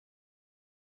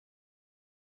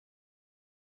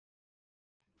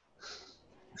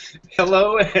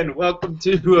Hello and welcome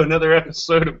to another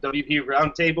episode of WP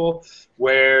Roundtable,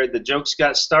 where the jokes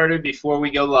got started before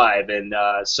we go live. And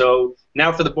so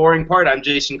now for the boring part, I'm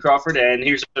Jason Crawford, and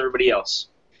here's everybody else.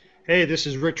 Hey, this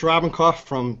is Rich Robinkoff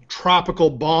from tropical,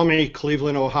 balmy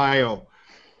Cleveland, Ohio.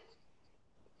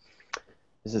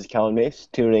 This is Kellen Mace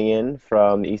tuning in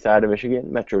from the east side of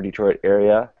Michigan, Metro Detroit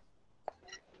area.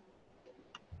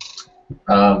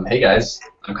 Hey guys,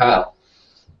 I'm Kyle.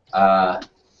 I'm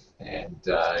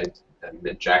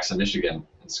in Jackson, Michigan.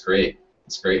 It's great.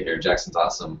 It's great here. Jackson's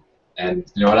awesome.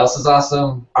 And you know what else is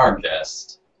awesome? Our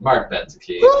guest, Marc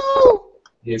Benzakein.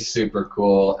 He's super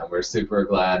cool, and we're super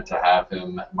glad to have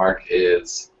him. Marc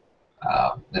is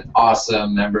an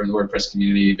awesome member of the WordPress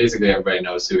community. Basically, everybody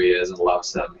knows who he is and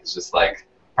loves him. He's just like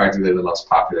practically the most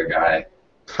popular guy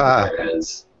there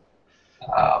is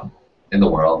in the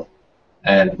world.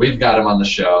 And we've got him on the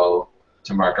show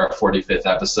to mark our 45th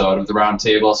episode of the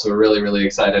Roundtable, so we're really, really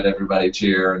excited. Everybody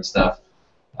cheer and stuff.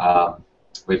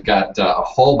 We've got a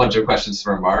whole bunch of questions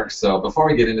for Marc, so before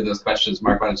we get into those questions,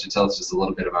 Marc, why don't you tell us just a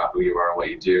little bit about who you are and what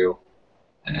you do?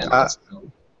 And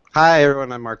Hi,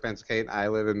 everyone. I'm Marc Benzakein. I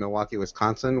live in Milwaukee,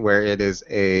 Wisconsin, where it is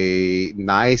a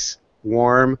nice,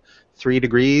 warm 3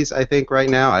 degrees, I think, right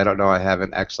now. I don't know. I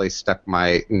haven't actually stuck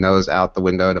my nose out the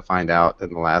window to find out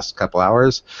in the last couple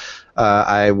hours.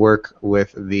 I work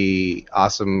with the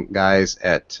awesome guys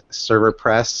at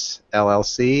ServerPress,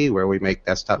 LLC, where we make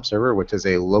Desktop Server, which is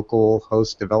a local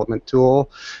host development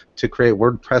tool to create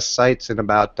WordPress sites in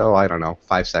about,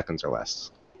 5 seconds or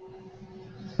less.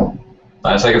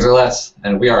 5 seconds or less.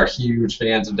 And we are huge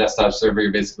fans of Desktop Server.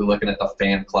 You're basically looking at the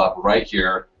fan club right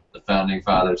here, the founding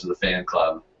fathers of the fan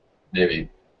club, maybe,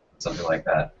 something like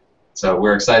that. So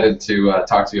we're excited to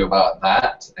talk to you about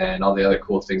that and all the other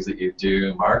cool things that you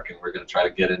do, Marc, and we're going to try to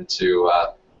get into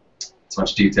as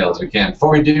much detail as we can.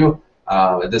 Before we do,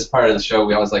 at this part of the show,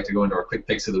 we always like to go into our quick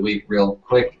picks of the week real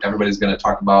quick. Everybody's going to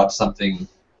talk about something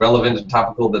relevant and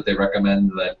topical that they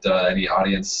recommend that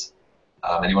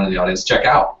anyone in the audience check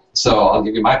out. So I'll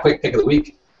give you my quick pick of the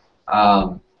week.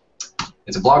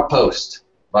 It's a blog post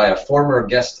by a former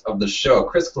guest of the show.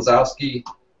 Chris Klosowski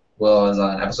was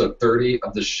on episode 30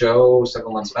 of the show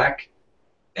several months back,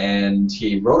 and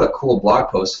he wrote a cool blog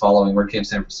post following WordCamp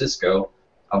San Francisco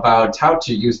about how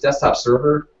to use Desktop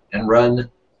Server and run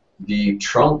the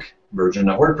trunk version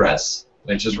of WordPress,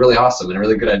 which is really awesome and a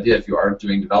really good idea if you are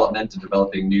doing development and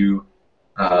developing new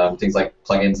things like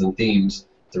plugins and themes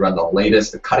to run the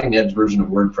latest, the cutting-edge version of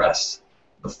WordPress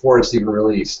before it's even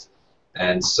released.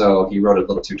 And so he wrote a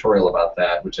little tutorial about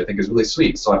that, which I think is really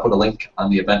sweet. So I put a link on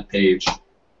the event page.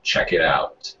 Check it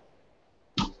out.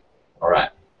 All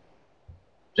right.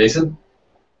 Jason?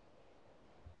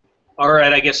 All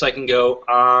right, I guess I can go.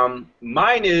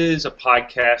 Mine is a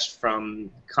podcast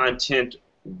from Content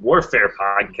Warfare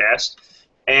Podcast,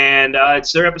 and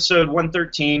it's their episode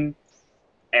 113,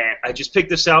 and I just picked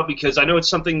this out because I know it's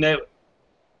something that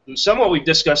somewhat we've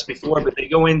discussed before, but they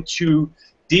go into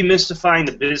demystifying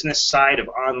the business side of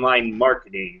online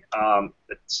marketing.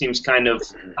 It seems kind of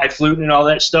highfalutin and all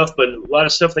that stuff, but a lot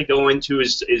of stuff they go into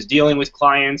is dealing with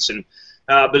clients, and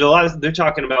but a lot of they're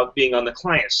talking about being on the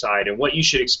client side and what you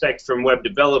should expect from web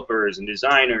developers and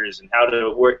designers and how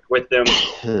to work with them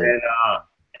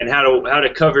and how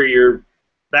to cover your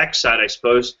backside, I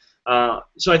suppose.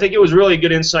 So I think it was really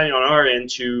good insight on our end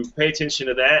to pay attention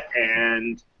to that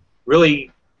and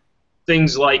really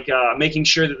things like making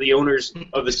sure that the owners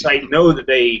of the site know that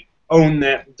they own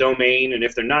that domain, and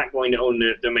if they're not going to own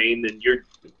the domain, then you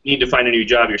need to find a new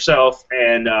job yourself,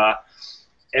 and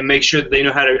make sure that they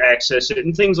know how to access it,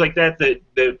 and things like that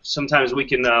that sometimes we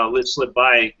can let slip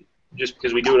by just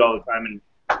because we do it all the time, and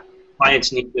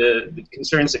clients need the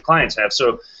concerns that clients have.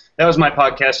 So that was my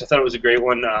podcast. I thought it was a great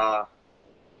one,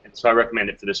 and so I recommend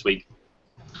it for this week.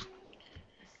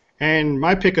 And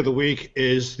my pick of the week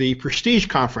is the Prestige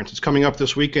Conference. It's coming up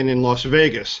this weekend in Las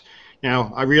Vegas.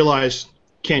 Now, I realize you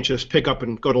can't just pick up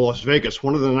and go to Las Vegas.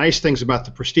 One of the nice things about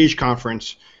the Prestige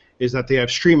Conference is that they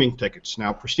have streaming tickets.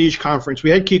 Now, Prestige Conference,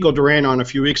 we had Kiko Duran on a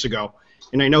few weeks ago,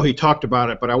 and I know he talked about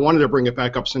it, but I wanted to bring it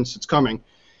back up since it's coming.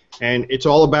 And it's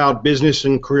all about business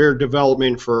and career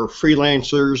development for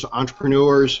freelancers,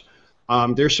 entrepreneurs.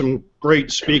 There's some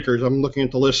great speakers. I'm looking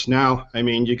at the list now. I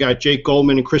mean, you got Jake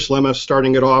Goldman and Chris Lemma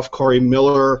starting it off, Corey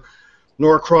Miller,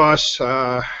 Norcross,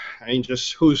 I mean,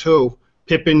 just who's who.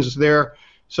 Pippin's there.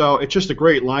 So it's just a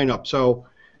great lineup. So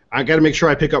I got to make sure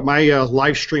I pick up my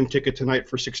live stream ticket tonight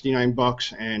for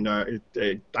 $69, and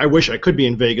I wish I could be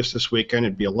in Vegas this weekend.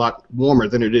 It'd be a lot warmer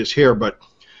than it is here, but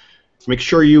make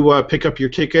sure you pick up your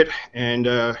ticket, and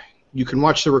you can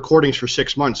watch the recordings for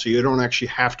 6 months, so you don't actually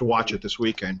have to watch it this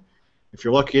weekend. If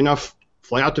you're lucky enough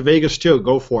fly out to Vegas too.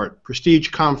 Go for it.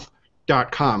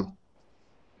 PrestigeConf.com.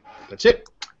 That's it.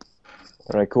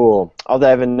 All right, cool. I'll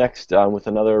dive in next with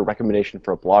another recommendation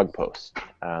for a blog post.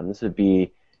 This would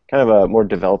be kind of a more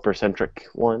developer-centric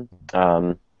one.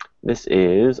 This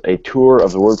is a tour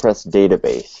of the WordPress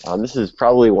database. This is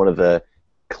probably one of the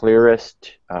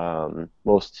clearest,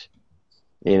 most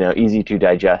easy to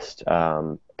digest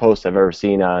posts I've ever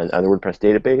seen on the WordPress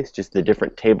database. Just the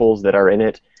different tables that are in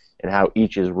it and how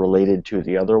each is related to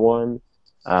the other one,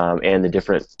 and the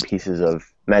different pieces of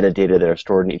metadata that are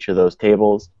stored in each of those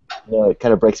tables. It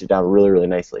kind of breaks it down really, really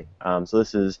nicely. So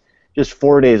this is just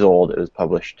 4 days old. It was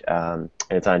published, and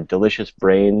it's on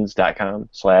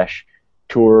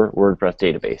deliciousbrains.com/tour WordPress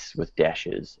database with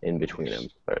dashes in between them.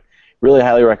 But really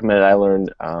highly recommend it. I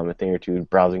learned a thing or two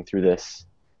browsing through this,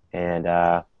 and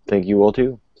I think you will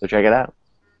too. So check it out.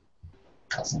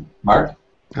 Awesome. Mark?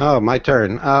 Oh, my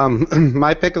turn.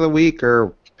 My pick of the week,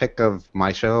 or pick of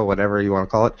my show, whatever you want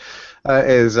to call it,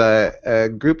 is a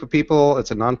group of people.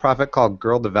 It's a nonprofit called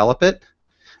Girl Develop It,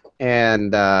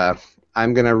 and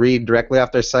I'm going to read directly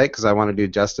off their site because I want to do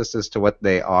justice as to what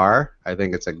they are. I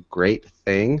think it's a great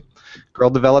thing. Girl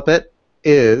Develop It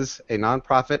is a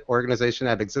nonprofit organization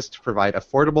that exists to provide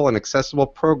affordable and accessible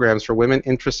programs for women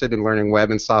interested in learning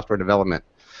web and software development.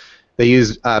 They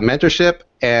use mentorship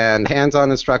and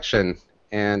hands-on instruction,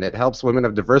 and it helps women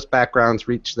of diverse backgrounds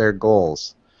reach their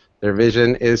goals. Their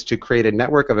vision is to create a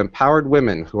network of empowered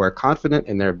women who are confident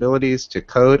in their abilities to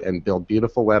code and build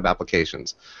beautiful web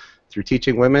applications. Through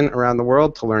teaching women around the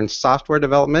world to learn software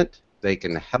development, they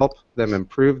can help them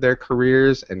improve their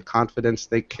careers and confidence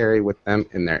they carry with them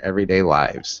in their everyday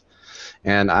lives.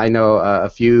 And I know a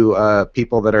few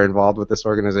people that are involved with this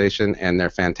organization, and they're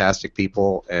fantastic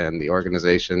people, and the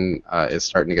organization is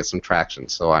starting to get some traction.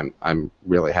 So I'm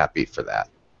really happy for that.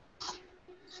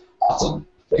 Awesome.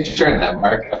 Thanks for sharing that,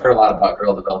 Mark. I've heard a lot about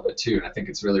Girl Develop It too, and I think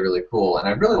it's really, really cool. And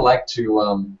I'd really like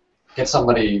to get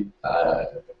somebody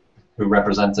who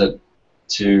represents it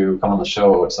to come on the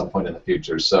show at some point in the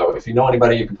future. So if you know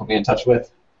anybody you can put me in touch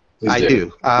with, please I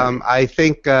do. I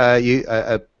think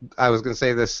I was going to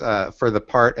say this for the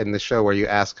part in the show where you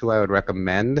ask who I would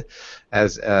recommend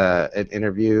as an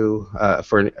interview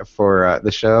for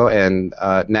the show, and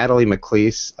Natalie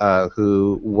McLeese,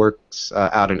 who works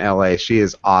out in LA, she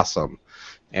is awesome,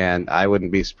 and I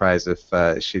wouldn't be surprised if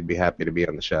she'd be happy to be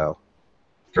on the show.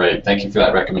 Great. Thank you for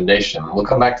that recommendation. We'll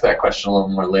come back to that question a little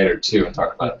more later too and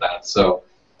talk about that. So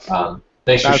thanks for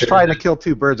sharing. I was trying to kill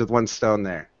two birds with one stone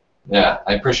there. Yeah,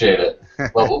 I appreciate it.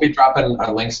 Well, we'll be dropping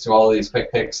our links to all of these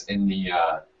quick picks in the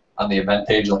on the event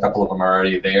page. A couple of them are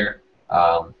already there.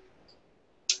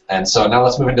 And so now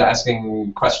let's move into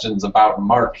asking questions about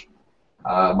Mark.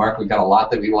 Mark, we've got a lot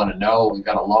that we want to know. We've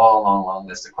got a long, long, long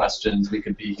list of questions. We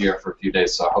could be here for a few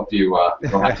days, so I hope you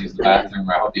don't have to use the bathroom,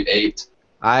 or I hope you ate.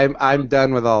 I'm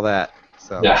done with all that.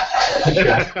 So.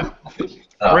 Yeah.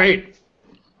 Great.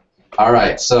 All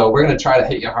right, so we're going to try to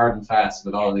hit you hard and fast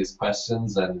with all of these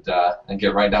questions and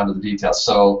get right down to the details.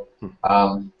 So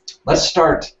let's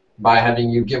start by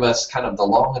having you give us kind of the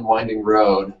long and winding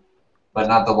road, but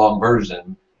not the long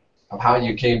version, of how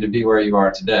you came to be where you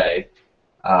are today.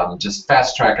 Just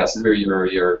fast track us through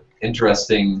your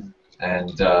interesting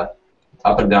and up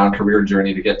and down career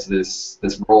journey to get to this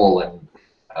role in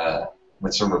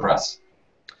with ServerPress.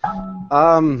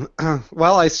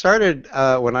 Well, I started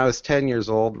when I was 10 years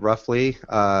old, roughly.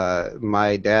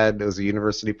 My dad was a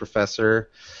university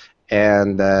professor,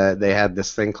 and they had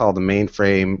this thing called the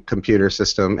mainframe computer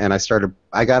system, and I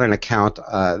got an account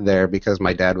there because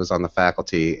my dad was on the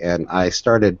faculty, and I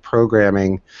started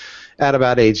programming at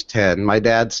about age 10. My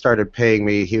dad started paying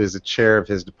me. He was the chair of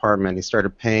his department. He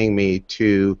started paying me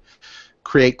to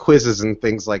create quizzes and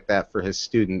things like that for his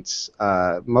students,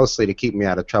 mostly to keep me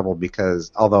out of trouble, because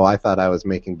although I thought I was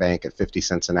making bank at 50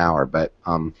 cents an hour, but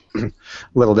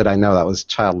little did I know that was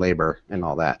child labor and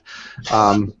all that.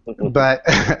 But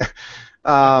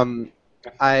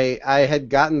I had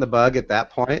gotten the bug at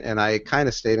that point, and I kind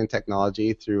of stayed in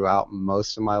technology throughout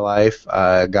most of my life.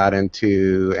 Got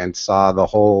into and saw the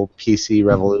whole PC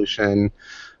revolution.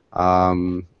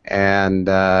 And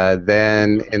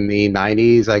then in the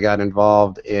 90s, I got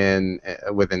involved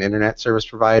with an internet service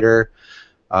provider.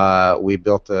 We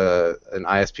built an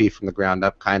ISP from the ground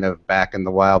up, kind of back in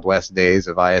the Wild West days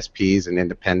of ISPs and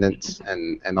independence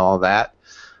and all that.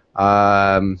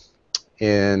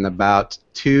 In about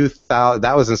 2000,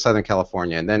 that was in Southern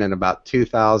California, and then in about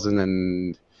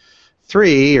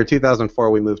 2003 or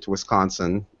 2004, we moved to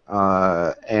Wisconsin,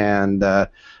 and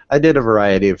I did a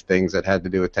variety of things that had to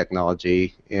do with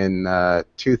technology. In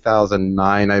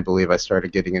 2009, I believe, I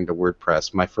started getting into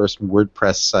WordPress. My first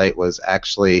WordPress site was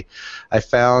actually, I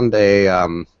found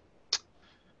a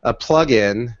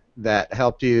plugin that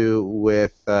helped you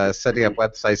with setting up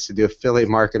websites to do affiliate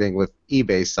marketing with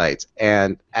eBay sites,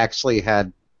 and actually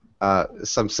had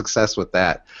some success with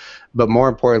that. But more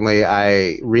importantly,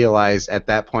 I realized at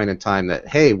that point in time that,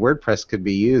 hey, WordPress could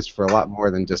be used for a lot more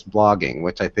than just blogging,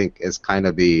 which I think is kind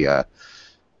of the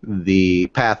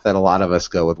path that a lot of us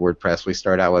go with WordPress. We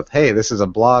start out with, hey, this is a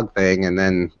blog thing, and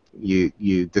then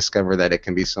you discover that it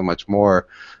can be so much more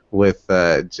with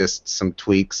just some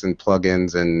tweaks and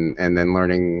plugins, and then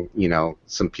learning, you know,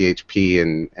 some PHP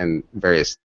and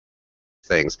various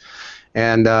things.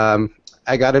 And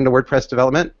I got into WordPress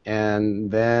development, and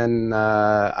then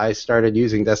I started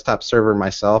using Desktop Server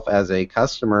myself as a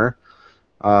customer.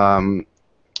 And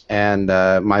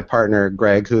my partner,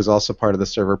 Greg, who is also part of the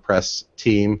ServerPress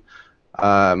team,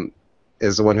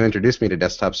 is the one who introduced me to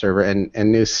Desktop Server, and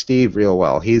knew Steve real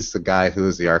well. He's the guy who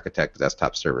is the architect of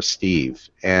Desktop Server, Steve.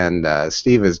 And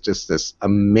Steve is just this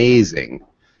amazing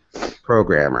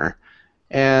programmer.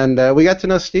 And we got to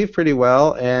know Steve pretty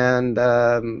well,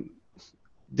 and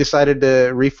decided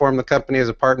to reform the company as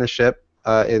a partnership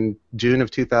in June of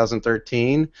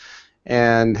 2013,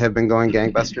 and have been going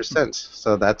gangbusters since.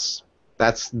 So that's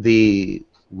the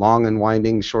long and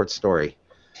winding short story.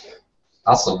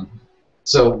 Awesome.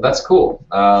 So that's cool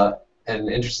and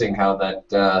interesting how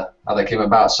that came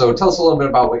about. So tell us a little bit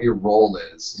about what your role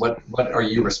is. What are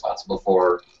you responsible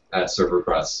for at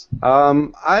ServerPress?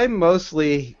 I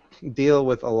mostly deal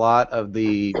with a lot of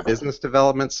the business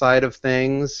development side of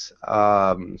things.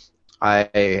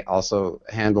 I also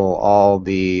handle all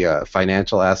the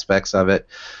financial aspects of it.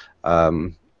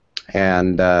 And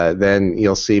then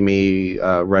you'll see me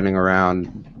running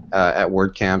around at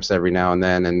WordCamps every now and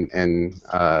then, and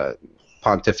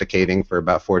pontificating for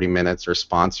about 40 minutes, or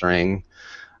sponsoring,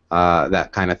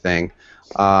 that kind of thing.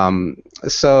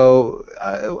 So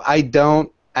I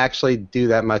don't actually do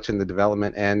that much in the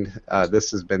development end.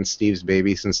 This has been Steve's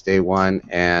baby since day one,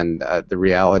 and the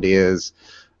reality is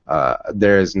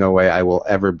there is no way I will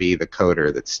ever be the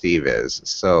coder that Steve is.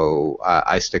 So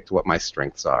I stick to what my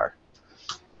strengths are.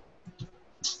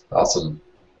 Awesome.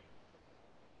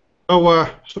 So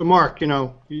Mark, you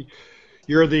know,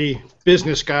 you're the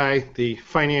business guy, the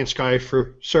finance guy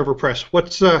for ServerPress.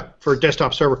 What's for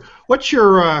Desktop Server? What's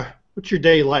your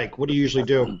day like? What do you usually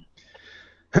do?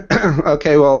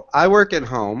 Okay, well, I work at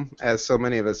home, as so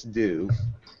many of us do,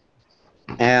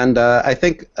 and I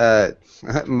think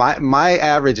my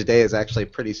average day is actually a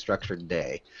pretty structured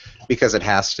day, because it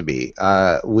has to be.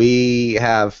 We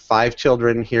have 5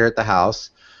 children here at the house,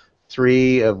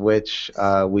 3 of which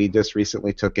we just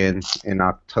recently took in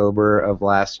October of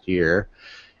last year.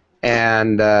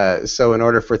 And so in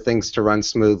order for things to run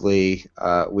smoothly,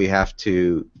 we have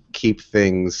to keep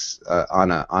things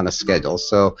on a schedule.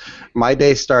 So my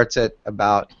day starts at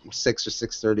about 6 or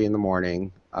 6:30 in the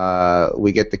morning.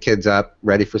 We get the kids up,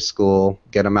 ready for school,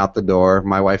 get them out the door.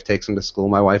 My wife takes them to school.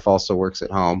 My wife also works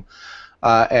at home.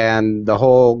 And the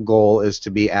whole goal is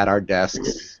to be at our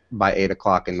desks by 8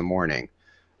 o'clock in the morning.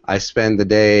 I spend the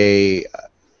day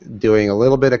doing a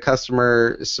little bit of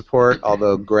customer support,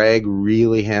 although Greg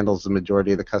really handles the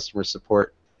majority of the customer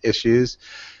support issues,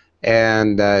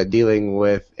 and dealing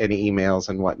with any emails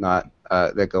and whatnot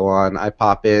that go on. I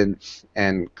pop in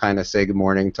and kind of say good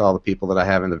morning to all the people that I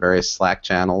have in the various Slack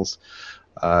channels,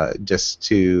 just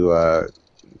to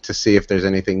see if there's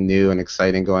anything new and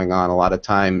exciting going on. A lot of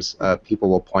times people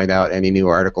will point out any new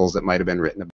articles that might have been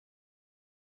written about.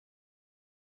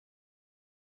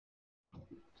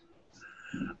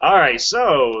 All right,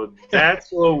 so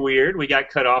that's a little weird. We got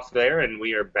cut off there, and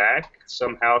we are back.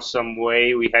 Somehow, some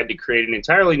way, we had to create an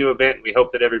entirely new event. We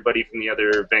hope that everybody from the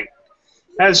other event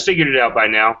has figured it out by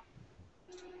now.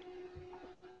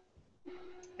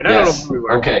 And I don't know who we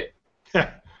were. Okay.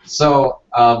 So,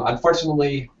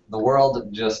 unfortunately, the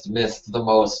world just missed the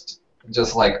most,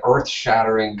 just like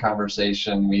earth-shattering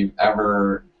conversation we've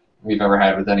ever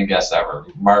had with any guest ever.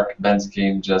 Marc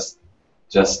Benzakein just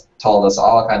told us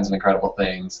all kinds of incredible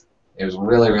things. It was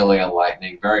really, really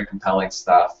enlightening, very compelling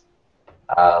stuff.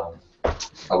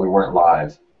 But we weren't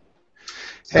live.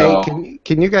 Hey, So,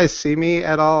 can you guys see me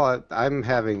at all? I'm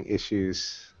having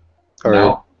issues.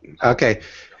 no. Okay.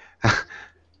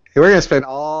 We're going to spend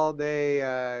all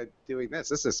day doing this.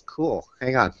 This is cool.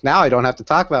 Hang on. Now I don't have to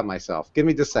talk about myself. Give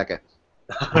me just a second.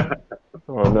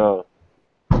 Oh, no.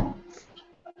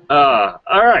 All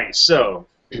right, so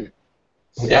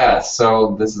Yeah,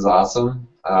 so this is awesome.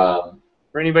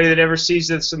 for anybody that ever sees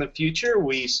this in the future,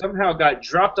 we somehow got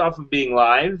dropped off of being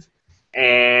live,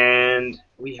 and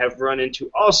we have run into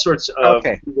all sorts of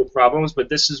legal problems, but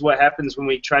this is what happens when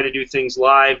we try to do things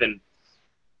live, and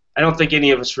I don't think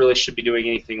any of us really should be doing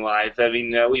anything live. I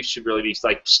mean, we should really be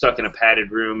like stuck in a padded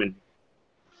room and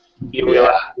be able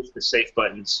to push the safe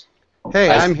buttons. Hey,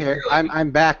 I'm here.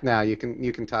 I'm back now. You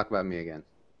can talk about me again.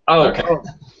 Oh, okay.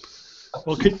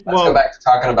 Well, let's go back to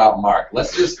talking about Mark.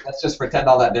 Let's just pretend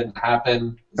all that didn't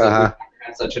happen. We had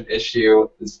such an issue.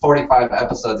 There's 45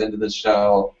 episodes into this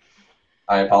show.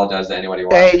 I apologize to anybody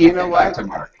watching. Hey, you know what? Back to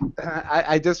Mark.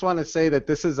 I just want to say that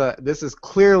this is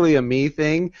clearly a me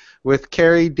thing with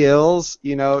Carrie Dills.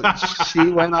 You know, she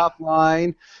went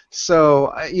offline.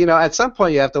 So, you know, at some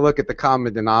point you have to look at the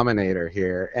common denominator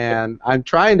here. And I'm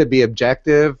trying to be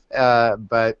objective,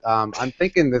 but I'm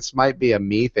thinking this might be a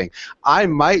me thing. I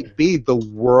might be the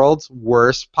world's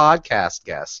worst podcast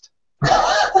guest.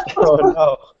 Oh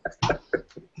no.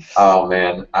 Oh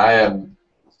man, I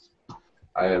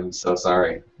am so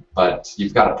sorry, but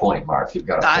you've got a point, Mark. You've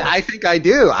got a point. I think I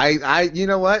do. You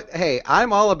know what? Hey,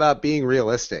 I'm all about being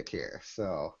realistic here.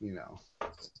 So, you know.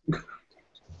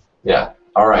 Yeah.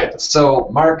 All right. So,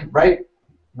 Mark, right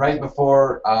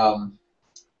before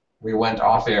we went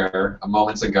off air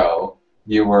moments ago,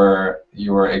 you were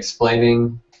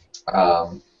explaining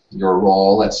your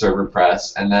role at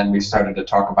ServerPress, and then we started to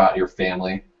talk about your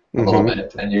family a little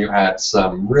bit, and you had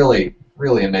some really,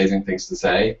 really amazing things to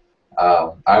say.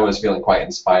 I was feeling quite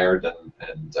inspired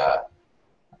and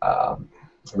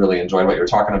really enjoyed what you were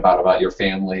talking about your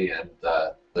family and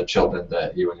the children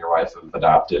that you and your wife have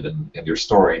adopted and your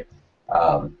story.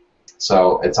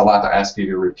 So it's a lot to ask you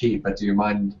to repeat, but do you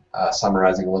mind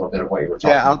summarizing a little bit of what you were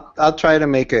talking about? Yeah, I'll try to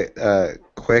make it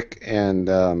quick, and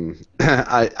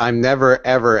I'm never,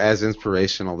 ever as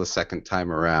inspirational the second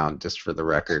time around, just for the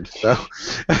record. So,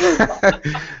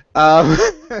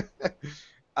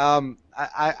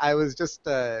 I was just,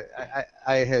 I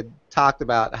had talked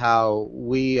about how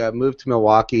we moved to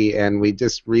Milwaukee, and we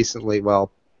just recently,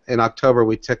 well, in October,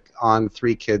 we took on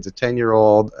 3 kids, a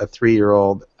 10-year-old, a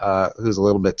 3-year-old who's a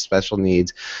little bit special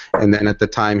needs, and then at the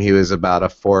time he was about a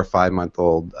 4 or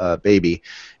 5-month-old baby,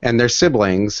 and they're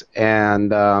siblings. And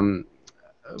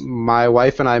my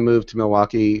wife and I moved to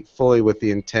Milwaukee fully with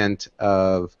the intent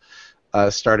of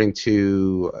starting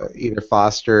to either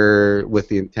foster with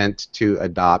the intent to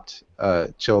adopt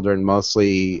children,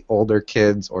 mostly older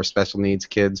kids or special needs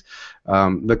kids,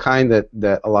 the kind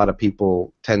that a lot of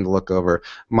people tend to look over.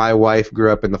 My wife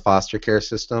grew up in the foster care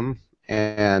system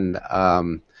and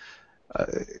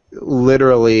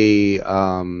literally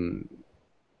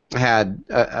had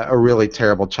a really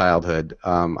terrible childhood.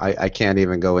 I can't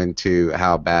even go into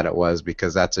how bad it was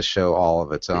because that's a show all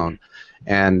of its own.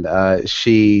 And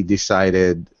she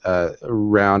decided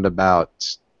around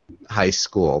about high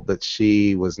school that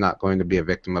she was not going to be a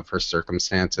victim of her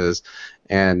circumstances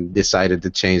and decided to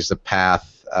change the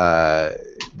path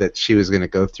that she was going to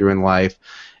go through in life,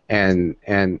 and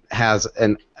has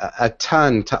a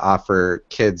ton to offer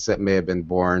kids that may have been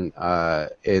born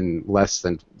in less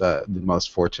than the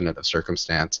most fortunate of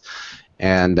circumstance.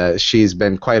 And she's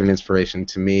been quite an inspiration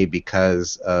to me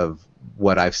because of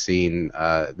what I've seen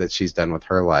that she's done with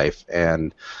her life,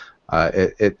 and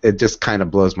it just kind of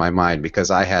blows my mind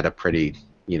because I had a pretty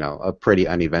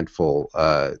uneventful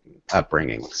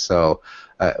upbringing. So,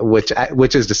 which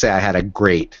is to say, I had a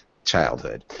great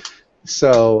childhood.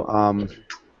 So,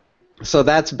 so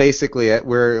that's basically it.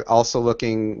 We're also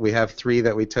looking. We have 3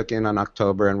 that we took in on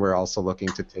October, and we're also looking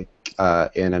to take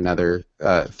in another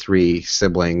 3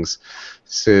 siblings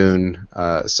soon.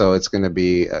 So it's going to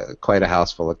be quite a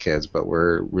house full of kids, but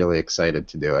we're really excited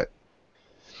to do it.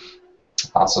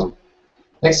 Awesome.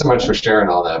 Thanks so much for sharing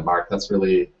all that, Mark. That's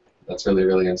really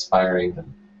inspiring.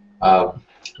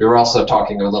 We were also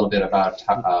talking a little bit about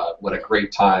what a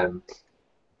great time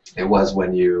it was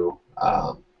when you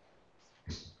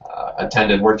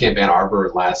attended WordCamp Ann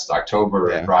Arbor last October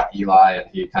and brought Eli, and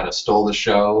he kind of stole the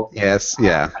show. Yes,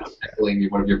 yeah. Kind of echoing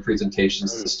one of your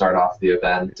presentations to start off the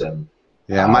event. And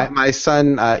yeah, my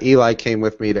son Eli came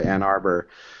with me to Ann Arbor.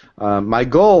 My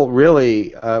goal,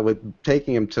 really, with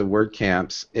taking him to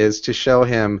WordCamps is to show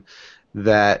him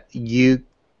that you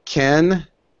can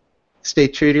stay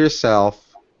true to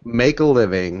yourself, make a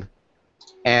living,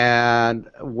 and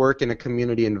work in a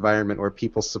community environment where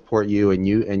people support you, and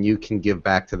you can give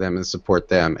back to them and support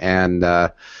them. And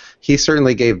he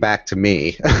certainly gave back to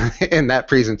me in that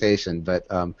presentation. But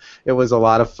it was a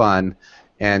lot of fun.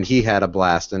 And he had a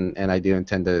blast, and I do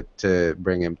intend to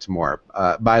bring him to more.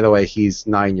 By the way, he's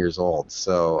 9 years old,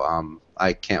 so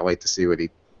I can't wait to see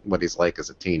what he's like as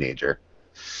a teenager.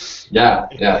 Yeah,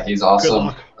 he's awesome.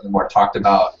 luck. One of the more talked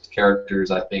about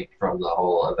characters, I think, from the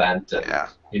whole event, and Yeah.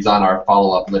 he's on our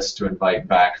follow-up list to invite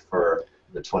back for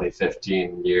the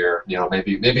 2015 year. You know,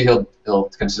 maybe he'll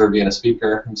consider being a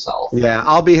speaker himself. Yeah,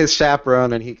 I'll be his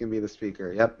chaperone and he can be the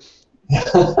speaker. Yep.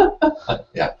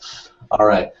 Yeah. All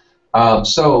right.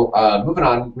 Moving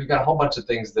on, we've got a whole bunch of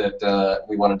things that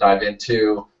we want to dive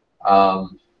into.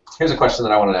 Here's a question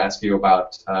that I wanted to ask you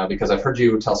about because I've heard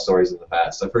you tell stories in the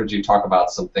past. I've heard you talk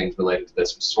about some things related to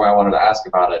this, which is why I wanted to ask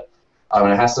about it.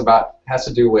 And it has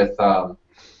to do with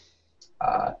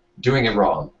doing it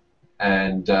wrong,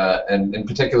 and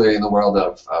particularly in the world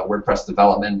of WordPress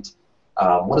development.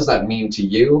 What does that mean to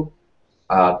you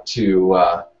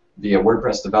to be a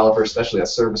WordPress developer, especially a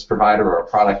service provider or a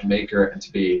product maker, and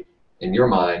to be, in your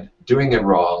mind, doing it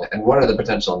wrong? And what are the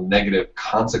potential negative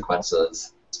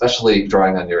consequences, especially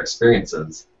drawing on your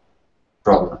experiences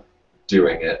from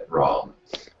doing it wrong?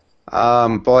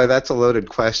 Boy, that's a loaded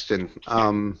question.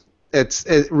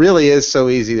 It really is so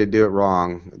easy to do it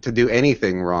wrong, to do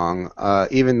anything wrong,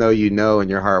 even though you know in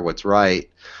your heart what's right,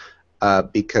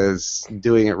 because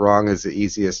doing it wrong is the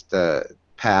easiest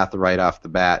path right off the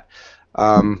bat.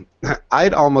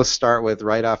 I'd almost start with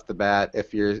right off the bat,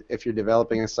 if you're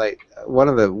developing a site, one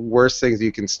of the worst things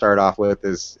you can start off with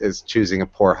is choosing a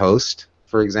poor host,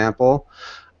 for example.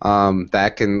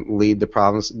 That can lead to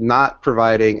problems. Not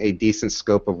providing a decent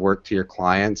scope of work to your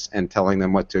clients and telling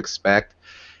them what to expect.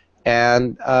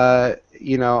 And Chris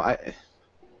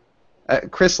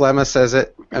Lemma says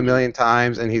it a million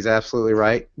times, and he's absolutely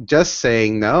right. Just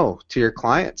saying no to your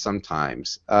client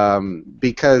sometimes,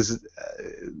 because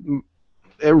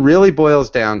it really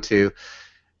boils down to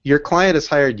your client has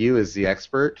hired you as the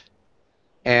expert,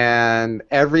 and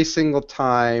every single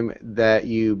time that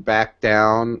you back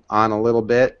down on a little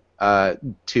bit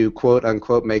to quote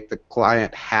unquote make the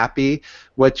client happy,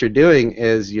 what you're doing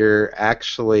is you're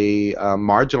actually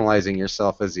marginalizing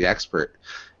yourself as the expert.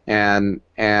 And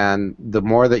the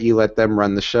more that you let them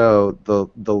run the show,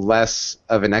 the less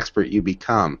of an expert you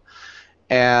become.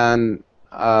 And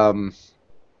I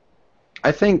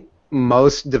think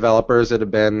most developers that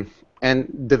have been,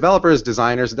 and developers,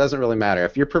 designers, it doesn't really matter.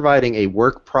 If you're providing a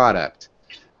work product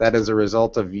that is a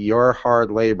result of your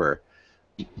hard labor,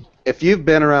 if you've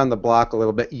been around the block a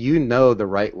little bit, you know the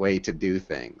right way to do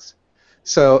things.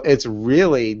 So it's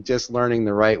really just learning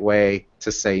the right way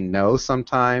to say no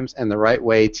sometimes, and the right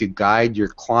way to guide your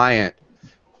client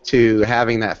to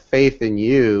having that faith in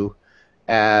you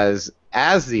as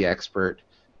the expert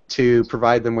to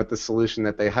provide them with the solution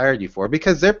that they hired you for,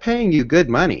 because they're paying you good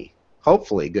money,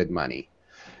 hopefully good money.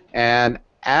 And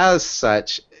as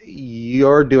such,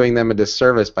 you're doing them a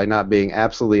disservice by not being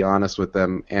absolutely honest with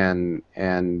them and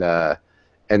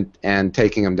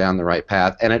taking them down the right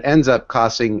path. And it ends up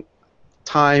costing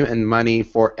time and money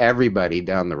for everybody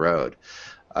down the road.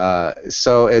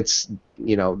 So it's,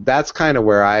 that's kind of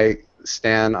where I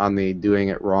stand on the doing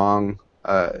it wrong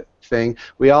thing.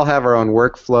 We all have our own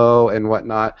workflow and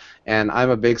whatnot, and I'm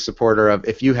a big supporter of,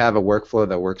 if you have a workflow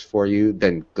that works for you,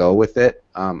 then go with it.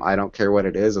 I don't care what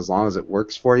it is, as long as it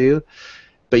works for you.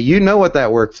 But you know what that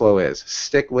workflow is.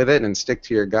 Stick with it and stick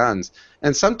to your guns.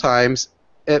 And sometimes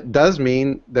it does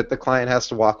mean that the client has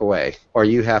to walk away, or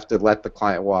you have to let the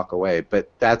client walk away. But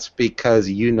that's because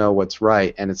you know what's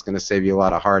right, and it's going to save you a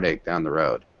lot of heartache down the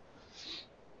road.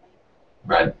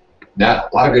 Right. Yeah,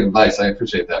 a lot of good advice. I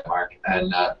appreciate that, Mark.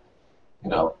 And I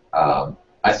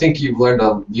think you've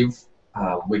learned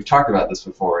we've talked about this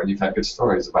before, and you've had good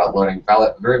stories about learning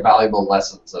very valuable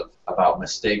lessons about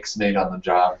mistakes made on the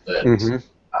job that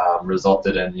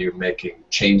resulted in you making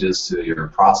changes to your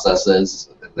processes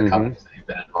in the companies that you've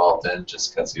been involved in,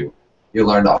 just because you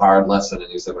learned a hard lesson and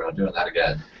you said, we're not doing that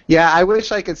again. Yeah, I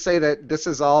wish I could say that this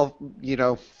is all,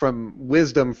 from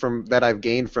wisdom that I've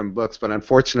gained from books, but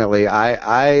unfortunately,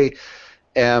 I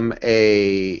am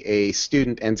a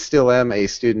student, and still am a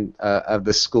student of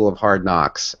the School of Hard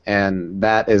Knocks, and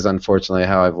that is unfortunately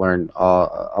how I've learned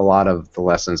a lot of the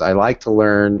lessons. I like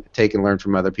to take and learn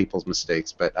from other people's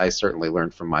mistakes, but I certainly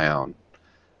learn from my own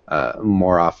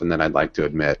more often than I'd like to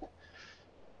admit.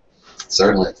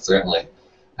 Certainly.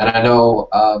 And I know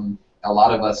a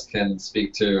lot of us can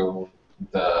speak to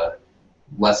the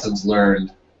lessons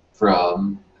learned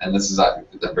from, and this is a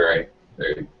very,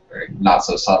 very, very not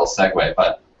so subtle segue,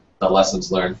 but the lessons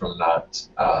learned from not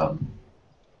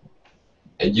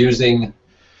using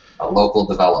a local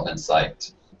development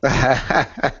site.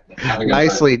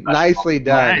 Nicely done.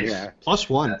 Nice. Yeah.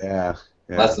 +1. Yeah.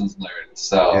 Lessons learned.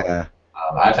 So yeah.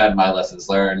 I've had my lessons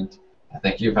learned. I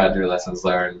think you've had your lessons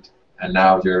learned, and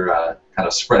now you're kind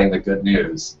of spreading the good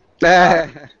news.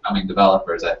 Becoming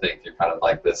developers, I think you're kind of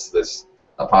like this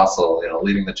apostle,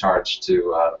 leading the charge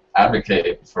to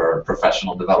advocate for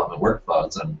professional development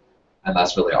workflows, and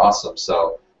that's really awesome.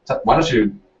 So why don't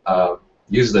you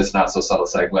use this not so subtle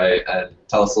segue and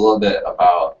tell us a little bit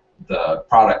about the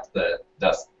product that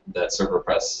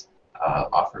ServerPress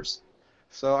offers.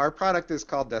 So our product is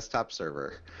called Desktop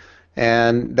Server.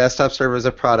 And Desktop Server is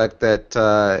a product that,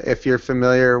 if you're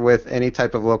familiar with any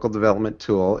type of local development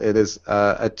tool, it is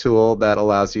a tool that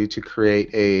allows you to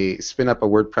spin up a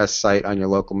WordPress site on your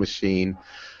local machine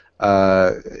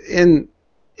in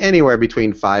anywhere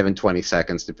between 5 and 20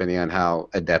 seconds, depending on how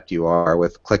adept you are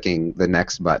with clicking the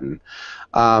next button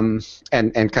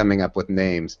and coming up with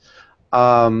names.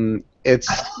 It's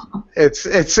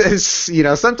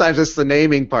sometimes it's the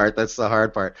naming part that's the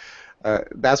hard part.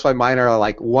 That's why mine are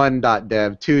like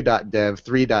 1.dev, 2.dev,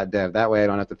 3.dev. That way I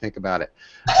don't have to think about it.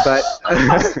 But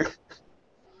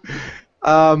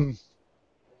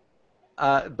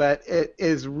but it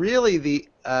is really the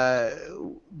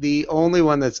only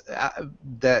one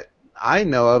that I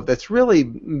know of that's really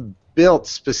built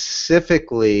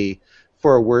specifically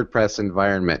for a WordPress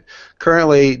environment.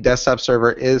 Currently, Desktop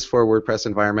Server is for a WordPress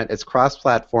environment. It's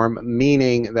cross-platform,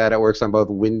 meaning that it works on both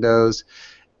Windows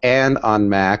and on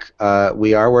Mac.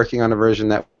 We are working on a version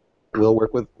that will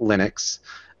work with Linux,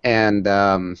 and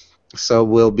so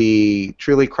we'll be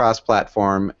truly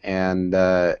cross-platform, and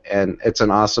it's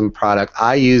an awesome product.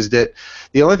 I used it.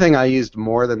 The only thing I used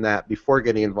more than that before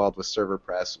getting involved with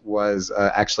ServerPress was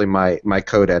actually my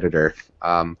code editor.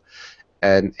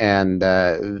 And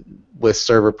with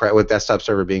ServerPress, with Desktop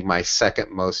Server being my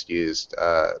second most used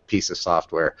piece of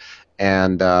software,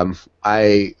 and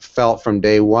I felt from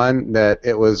day one that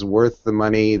it was worth the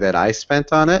money that I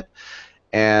spent on it,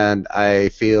 and I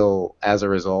feel as a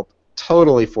result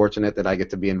totally fortunate that I get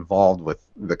to be involved with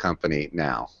the company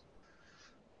now.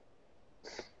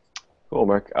 Cool,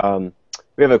 Mark.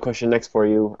 We have a question next for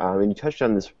you, and you touched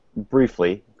on this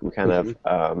briefly. We kind of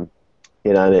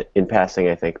hit on it in passing,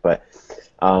 I think, but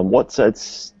what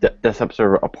sets Desktop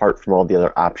Server apart from all the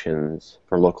other options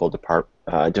for local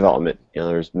development?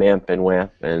 There's MAMP and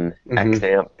WAMP and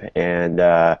XAMP,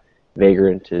 and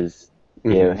Vagrant has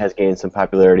gained some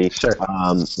popularity. Sure.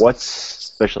 What's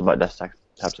special about Desktop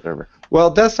Server? Well,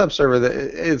 Desktop Server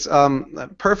is a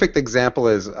perfect example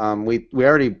is we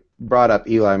already brought up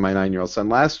Eli, my 9-year-old son.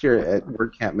 Last year at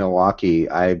WordCamp Milwaukee,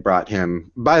 I brought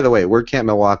him. By the way, WordCamp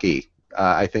Milwaukee,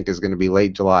 I think is going to be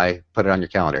late July. Put it on your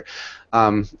calendar.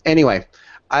 Anyway,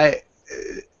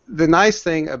 the nice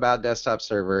thing about Desktop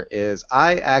Server is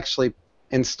I actually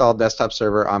installed Desktop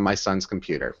Server on my son's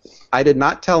computer. I did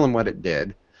not tell him what it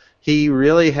did. He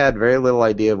really had very little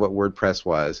idea of what WordPress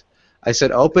was. I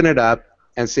said, open it up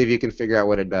and see if you can figure out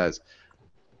what it does.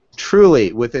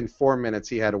 Truly, within 4 minutes,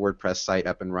 he had a WordPress site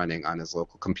up and running on his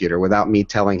local computer without me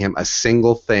telling him a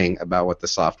single thing about what the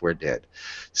software did.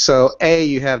 So, A,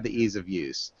 you have the ease of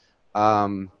use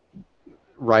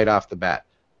right off the bat.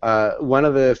 One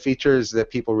of the features that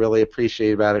people really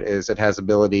appreciate about it is it has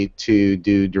ability to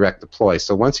do direct deploy.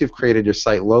 So once you've created your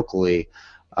site locally,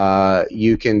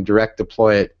 you can direct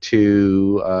deploy it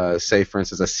to, say, for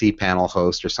instance, a cPanel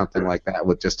host or something like that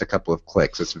with just a couple of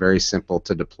clicks. It's very simple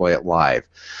to deploy it live.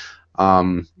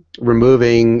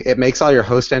 It makes all your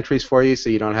host entries for you, so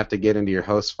you don't have to get into your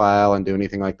host file and do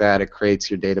anything like that. It creates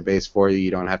your database for you.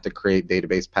 You don't have to create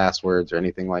database passwords or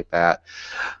anything like that.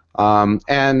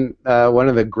 And one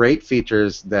of the great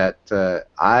features that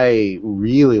I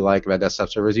really like about Desktop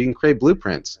Server is you can create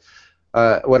blueprints.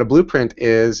 What a blueprint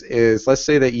is let's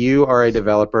say that you are a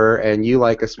developer and you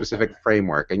like a specific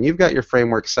framework, and you've got your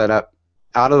framework set up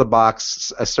out of the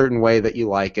box a certain way that you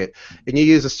like it, and you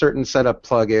use a certain set of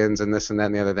plugins and this and that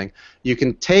and the other thing. You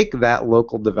can take that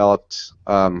local developed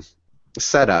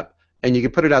setup and you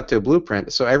can put it out to a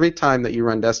blueprint, so every time that you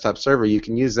run Desktop Server you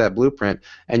can use that blueprint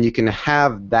and you can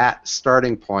have that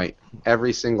starting point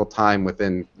every single time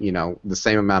within the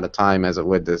same amount of time as it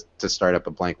would to start up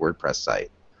a blank WordPress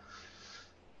site.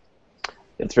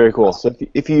 It's very cool. So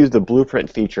if you use the blueprint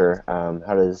feature,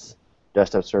 how does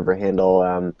Desktop Server handle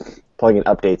plugin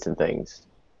updates and things?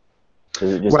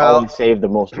 Does it just always save the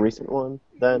most recent one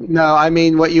then? No, I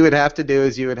mean what you would have to do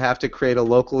is you would have to create a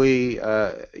locally,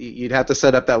 you'd have to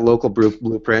set up that local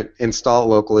blueprint, install it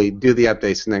locally, do the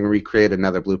updates, and then recreate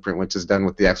another blueprint, which is done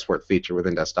with the export feature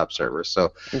within Desktop Server.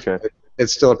 So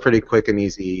it's still a pretty quick and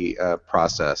easy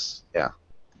process. Yeah.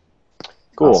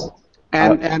 Cool. Awesome.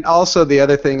 And also the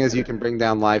other thing is you can bring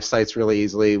down live sites really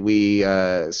easily. We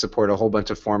support a whole bunch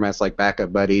of formats like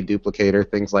Backup Buddy, Duplicator,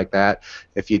 things like that.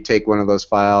 If you take one of those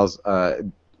files,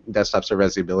 Desktop Server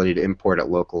has the ability to import it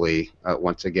locally.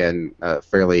 Once again,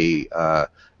 fairly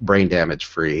brain damage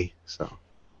free. So.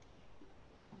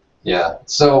 Yeah.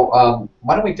 So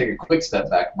why don't we take a quick step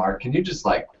back, Mark? Can you just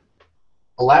like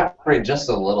elaborate just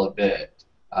a little bit,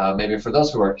 maybe for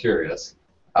those who are curious,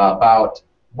 about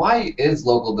why is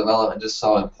local development just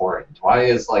so important? Why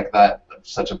is like that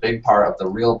such a big part of the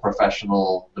real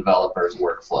professional developer's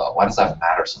workflow? Why does that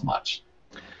matter so much?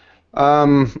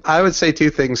 I would say two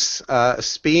things.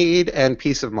 Speed and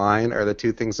peace of mind are the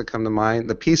two things that come to mind.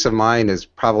 The peace of mind is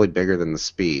probably bigger than the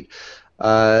speed.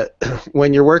 Uh,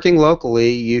 when you're working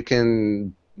locally, you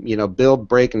can build,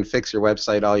 break, and fix your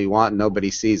website all you want, and nobody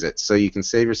sees it. So you can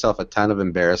save yourself a ton of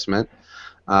embarrassment.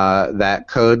 That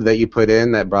code that you put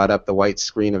in that brought up the white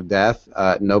screen of death,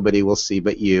 nobody will see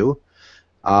but you.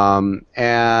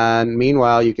 And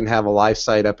meanwhile, you can have a live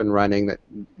site up and running that,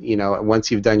 once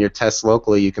you've done your tests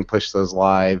locally, you can push those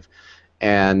live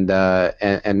and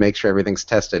make sure everything's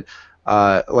tested.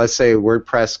 Let's say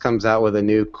WordPress comes out with a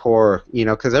new core,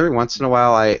 because every once in a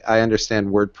while I understand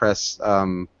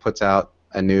WordPress puts out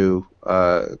a new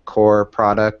core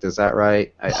product. Is that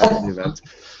right? I believe that's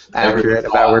accurate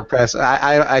about WordPress.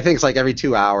 I think it's like every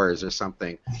 2 hours or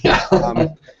something. Yeah.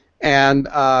 And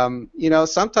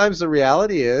sometimes the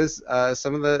reality is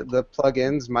some of the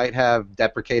plugins might have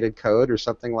deprecated code or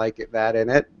something like that in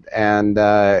it, and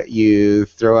you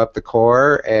throw up the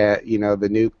core, the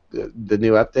new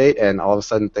update, and all of a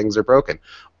sudden things are broken.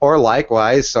 Or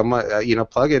likewise, some good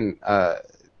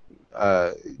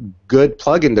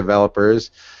plugin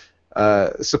developers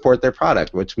support their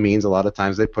product, which means a lot of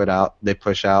times they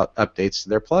push out updates to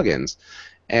their plugins.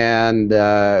 And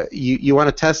you want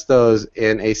to test those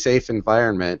in a safe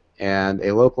environment, and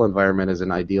a local environment is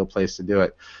an ideal place to do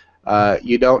it.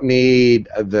 You don't need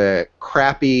the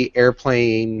crappy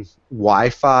airplane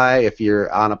Wi-Fi if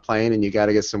you're on a plane and you got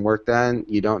to get some work done.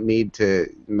 You don't need to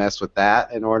mess with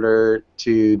that in order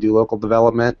to do local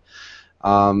development.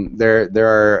 There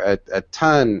are a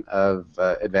ton of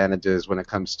advantages when it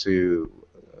comes to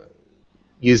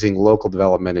using local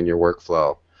development in your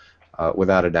workflow.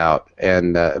 Without a doubt,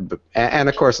 and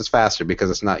of course it's faster because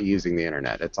it's not using the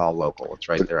internet. It's all local. It's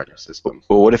right there on your system.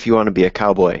 Well, what if you want to be a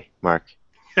cowboy, Mark?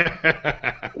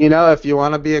 If you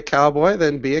want to be a cowboy,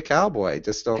 then be a cowboy.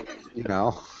 Just don't,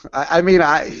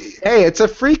 hey, it's a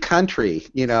free country,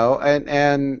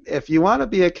 and if you want to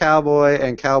be a cowboy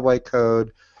and cowboy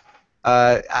code,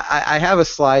 I have a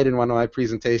slide in one of my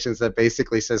presentations that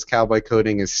basically says cowboy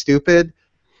coding is stupid,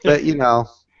 but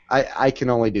I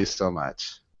can only do so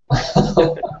much.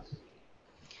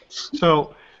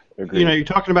 So, you're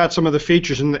talking about some of the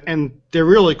features, and they're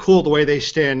really cool the way they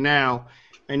stand now.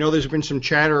 I know there's been some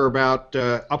chatter about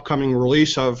upcoming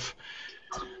release of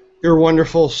your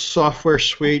wonderful software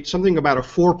suite, something about a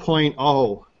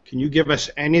 4.0. Can you give us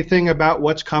anything about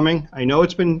what's coming? I know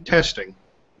it's been testing.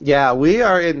 Yeah, we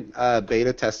are in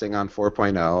beta testing on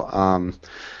 4.0.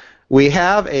 We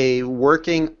have a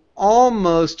working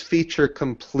almost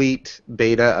feature-complete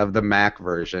beta of the Mac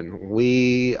version.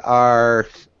 We are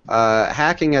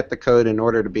hacking at the code in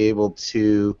order to be able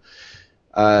to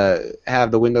have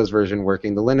the Windows version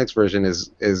working. The Linux version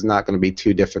is not going to be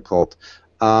too difficult.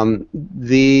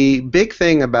 The big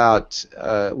thing about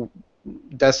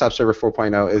Desktop Server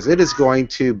 4.0 is it is going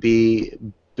to be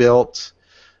built.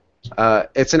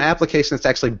 It's an application that's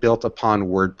actually built upon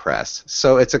WordPress,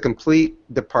 so it's a complete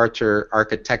departure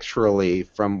architecturally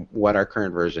from what our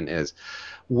current version is.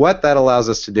 What that allows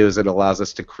us to do is it allows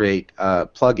us to create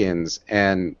plugins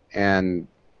and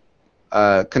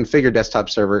configure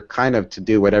Desktop Server kind of to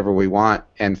do whatever we want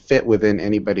and fit within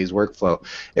anybody's workflow.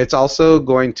 It's also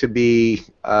going to be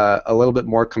a little bit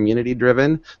more community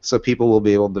driven, so people will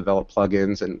be able to develop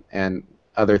plugins and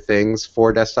other things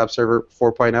for Desktop Server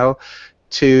 4.0.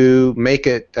 to make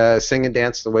it sing and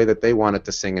dance the way that they want it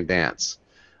to sing and dance.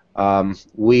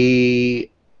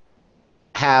 We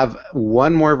have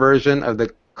one more version of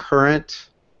the current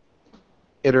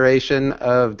iteration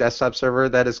of Desktop Server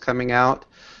that is coming out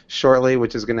shortly,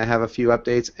 which is going to have a few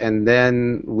updates, and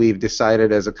then we've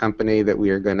decided as a company that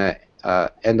we are going to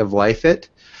end of life it,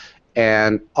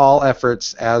 and all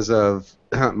efforts as of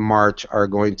March are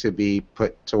going to be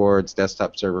put towards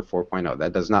Desktop Server 4.0.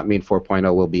 That does not mean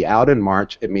 4.0 will be out in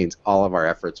March. It means all of our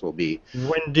efforts will be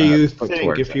When do you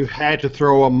think, if you had to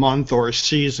throw a month or a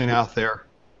season out there?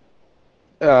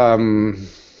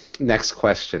 Next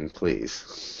question,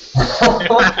 please. Okay.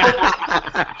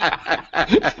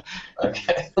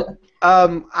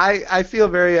 I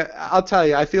feel I'll tell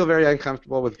you, I feel very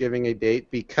uncomfortable with giving a date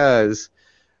because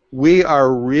we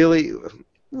are really,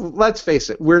 let's face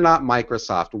it, we're not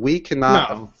Microsoft. We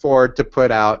cannot afford to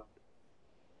put out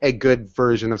a good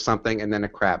version of something and then a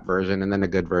crap version and then a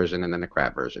good version and then a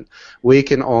crap version. We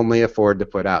can only afford to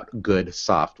put out good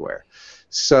software.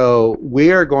 So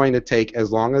we are going to take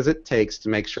as long as it takes to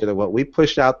make sure that what we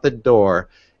push out the door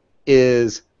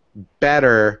is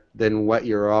better than what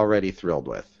you're already thrilled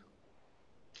with.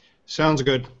 Sounds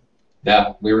good.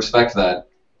 Yeah, we respect that,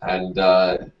 and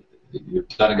you've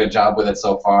done a good job with it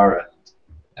so far,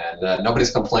 and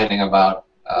nobody's complaining about,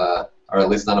 or at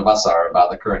least none of us are, about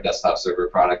the current desktop server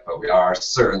product, but we are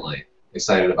certainly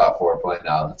excited about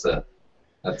 4.0.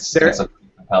 That's some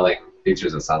compelling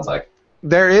features, it sounds like.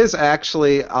 There is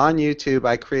actually, on YouTube,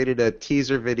 I created a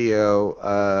teaser video,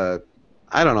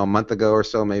 I don't know, a month ago or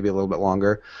so, maybe a little bit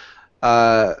longer,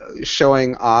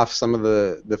 showing off some of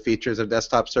the features of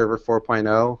Desktop Server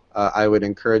 4.0. I would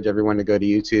encourage everyone to go to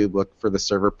YouTube, look for the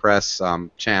ServerPress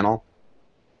channel,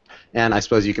 and I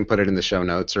suppose you can put it in the show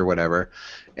notes or whatever,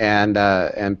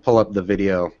 and pull up the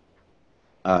video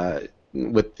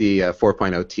with the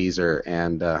 4.0 teaser,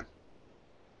 and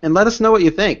let us know what you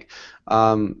think.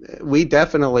 We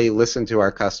definitely listen to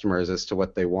our customers as to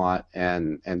what they want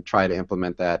and try to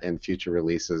implement that in future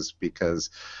releases because,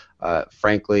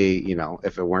 frankly, you know,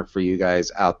 if it weren't for you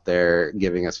guys out there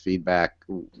giving us feedback,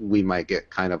 we might get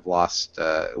kind of lost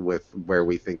with where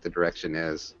we think the direction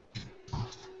is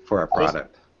for our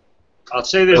product. I'll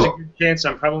say there's a good chance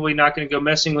I'm probably not going to go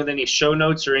messing with any show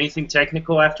notes or anything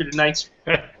technical after tonight's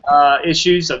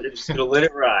issues. I'm just going to let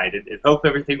it ride and hope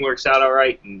everything works out all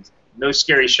right and no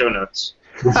scary show notes.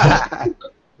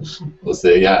 We'll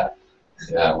see. Yeah,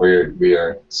 we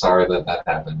are sorry that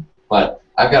happened. But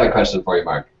I've got a question for you,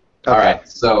 Mark. Okay. All right.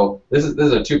 So this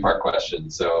is a two-part question.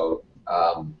 So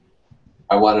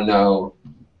I want to know,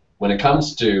 when it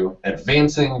comes to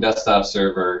advancing desktop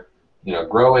server, you know,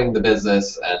 growing the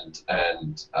business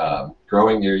and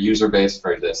growing your user base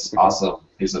for this awesome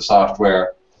piece of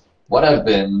software, what have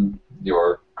been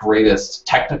your greatest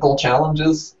technical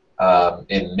challenges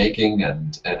in making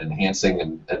and enhancing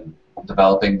and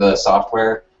developing the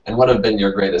software, and what have been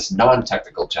your greatest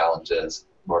non-technical challenges,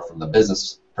 more from the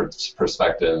business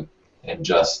perspective, and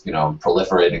just, you know,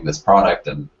 proliferating this product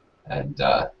and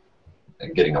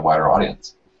getting a wider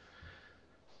audience?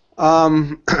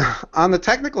 On the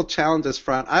technical challenges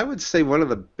front, I would say one of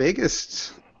the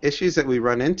biggest issues that we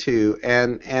run into,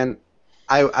 and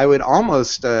I would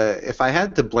almost, if I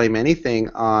had to blame anything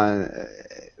on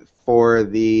for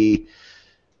the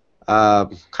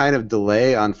kind of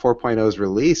delay on 4.0's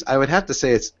release, I would have to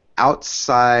say it's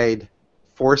outside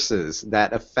forces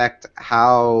that affect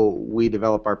how we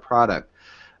develop our product.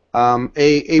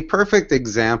 A perfect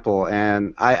example,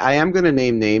 and I am going to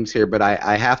name names here, but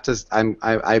I have to.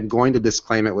 I'm going to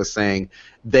disclaim it with saying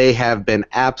they have been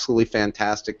absolutely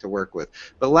fantastic to work with.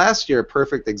 But last year, a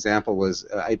perfect example was,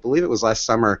 I believe it was last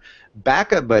summer,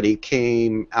 Backup Buddy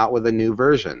came out with a new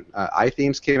version.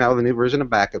 iThemes came out with a new version of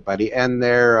Backup Buddy, and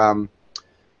their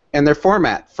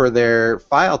format for their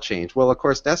file changed. Well, of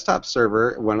course, Desktop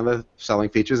Server, one of the selling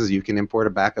features is you can import a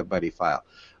Backup Buddy file.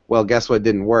 Well, guess what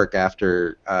didn't work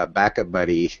after Backup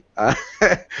Buddy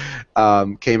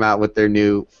came out with their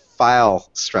new file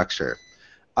structure?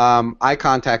 I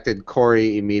contacted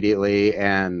Corey immediately,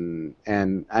 and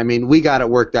I mean, we got it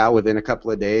worked out within a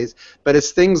couple of days. But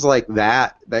it's things like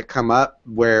that that come up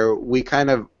where we kind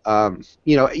of,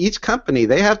 you know, each company,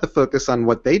 they have to focus on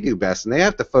what they do best, and they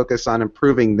have to focus on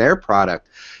improving their product.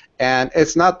 And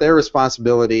it's not their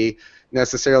responsibility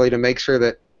necessarily to make sure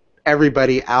that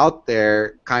everybody out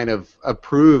there kind of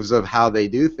approves of how they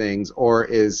do things or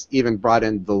is even brought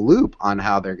in the loop on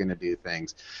how they're going to do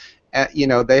things. You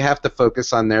know, they have to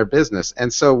focus on their business.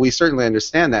 And so we certainly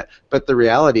understand that, but the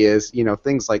reality is, you know,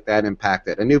 things like that impact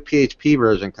it. A new PHP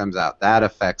version comes out, that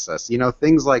affects us, you know,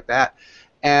 things like that.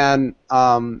 And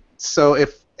so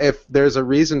if there's a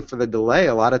reason for the delay,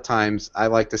 a lot of times I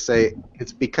like to say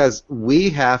it's because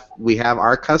we have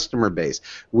our customer base.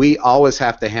 We always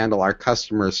have to handle our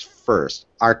customers first.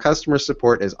 Our customer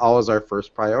support is always our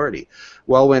first priority.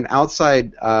 Well, when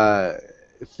outside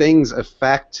things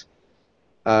affect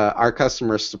our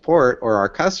customer support or our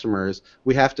customers,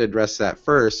 we have to address that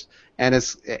first. And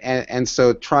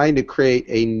so trying to create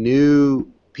a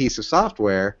new piece of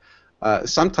software,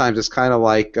 sometimes it's kind of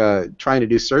like trying to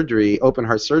do surgery, open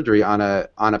heart surgery on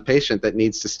a patient that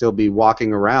needs to still be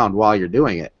walking around while you're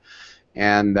doing it.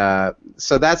 And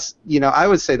so that's, you know, I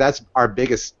would say that's our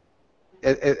biggest.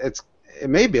 It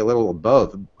may be a little of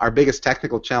both. Our biggest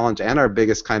technical challenge and our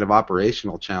biggest kind of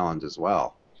operational challenge as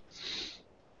well.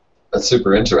 That's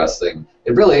super interesting.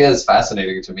 It really is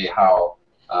fascinating to me how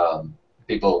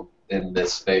people in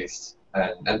this space,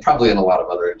 and probably in a lot of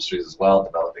other industries as well,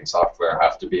 developing software,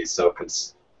 have to be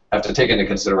have to take into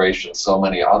consideration so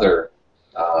many other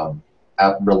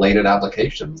related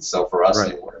applications. So for us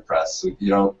in WordPress, you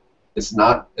don't it's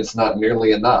not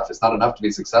nearly enough. It's not enough to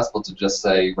be successful to just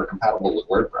say we're compatible with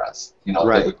WordPress.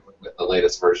 Right. With the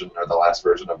latest version or the last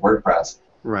version of WordPress.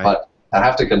 Right. But I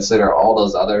have to consider all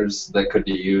those others that could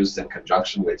be used in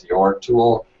conjunction with your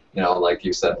tool. Like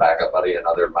you said, Backup Buddy and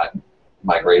other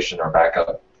migration or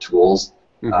backup tools.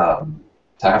 Mm-hmm.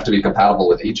 To have to be compatible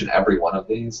with each and every one of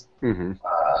these Mm-hmm.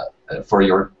 For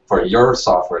your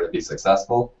software to be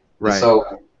successful. Right.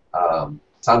 So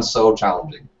sounds so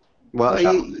challenging. Well,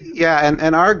 yeah,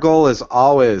 and our goal is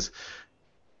always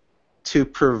to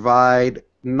provide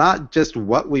not just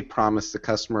what we promise the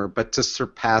customer, but to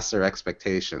surpass their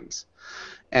expectations.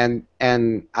 And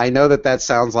I know that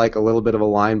sounds like a little bit of a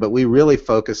line, but we really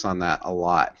focus on that a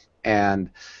lot. And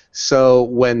so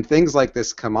when things like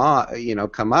this come up,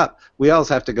 we always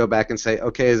have to go back and say,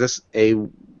 okay, is this a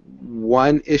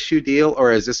one issue deal,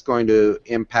 or is this going to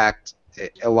impact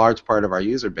a large part of our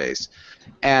user base?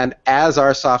 And as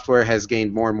our software has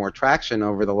gained more and more traction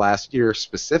over the last year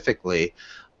specifically,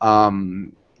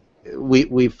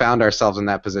 we found ourselves in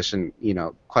that position,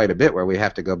 quite a bit, where we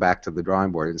have to go back to the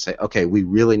drawing board and say, okay, we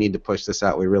really need to push this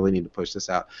out. We really need to push this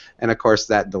out. And of course,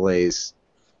 that delays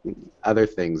other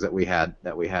things that we had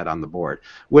on the board.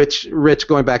 Which, Rich,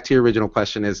 going back to your original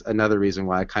question, is another reason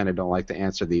why I kind of don't like to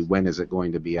answer the when is it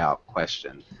going to be out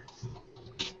question.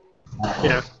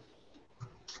 Yeah.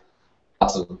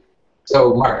 Awesome.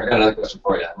 So, Mark, I got another question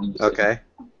for you. Okay.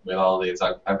 With all these,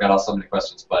 I've got so many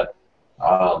questions, but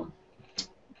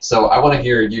so I want to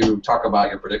hear you talk about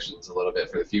your predictions a little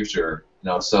bit for the future.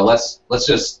 So let's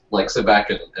just sit back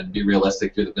and be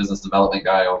realistic. You're the business development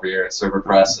guy over here at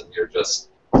ServerPress, and you're just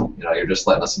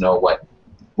letting us know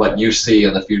what you see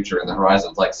in the future in the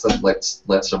horizons.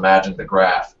 Let's imagine the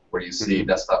graph where you see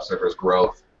desktop servers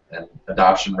growth and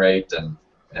adoption rate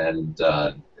and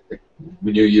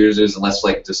new users, and let's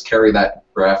just carry that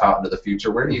graph out into the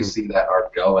future. Where do you see that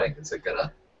arc going? Is it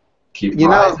gonna keep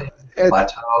rising,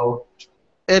 plateau?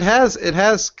 It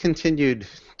has continued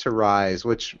to rise,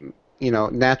 which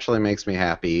naturally makes me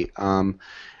happy.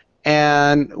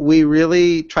 And we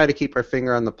really try to keep our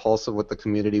finger on the pulse of what the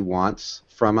community wants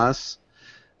from us,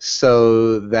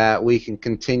 so that we can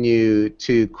continue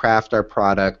to craft our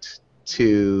product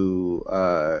to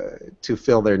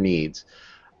fill their needs.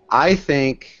 I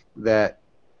think that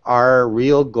our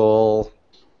real goal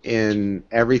in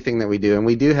everything that we do, and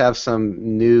we do have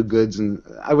some new goods, and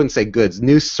I wouldn't say goods,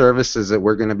 new services that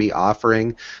we're going to be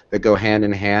offering that go hand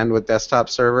in hand with desktop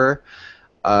server,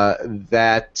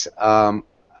 that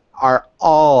are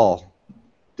all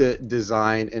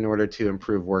designed in order to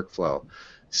improve workflow.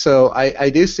 So I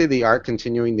do see the arc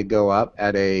continuing to go up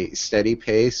at a steady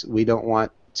pace. We don't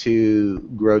want to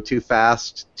grow too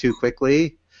fast, too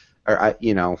quickly. Or I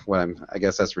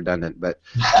guess that's redundant, but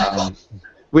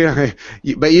we don't.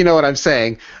 But you know what I'm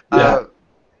saying. Yeah.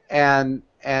 And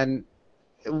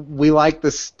we like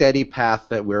the steady path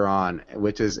that we're on,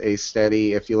 which is a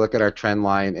steady. If you look at our trend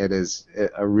line, it is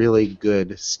a really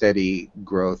good steady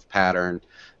growth pattern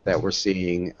that we're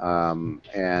seeing.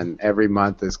 And every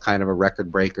month is kind of a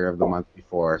record breaker of the month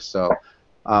before. So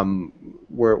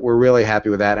we're really happy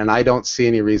with that, and I don't see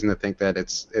any reason to think that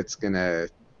it's gonna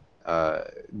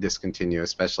discontinue,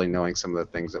 especially knowing some of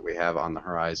the things that we have on the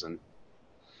horizon.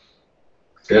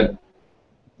 Good.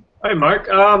 Hi, Mark.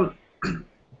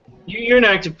 You're an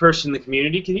active person in the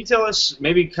community. Can you tell us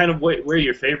maybe kind of where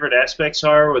your favorite aspects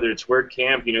are, whether it's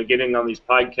WordCamp, getting on these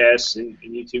podcasts and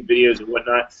YouTube videos and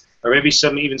whatnot, or maybe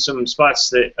even some spots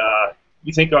that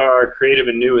you think are creative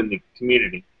and new in the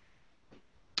community?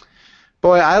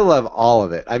 Boy, I love all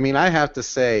of it. I mean, I have to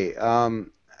say,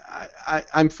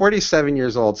 I'm 47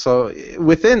 years old, so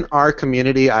within our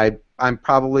community, I'm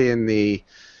probably in the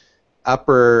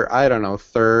upper, I don't know,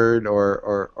 third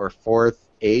or fourth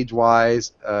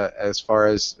age-wise, as far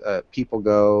as people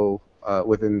go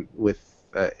within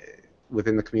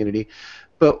the community.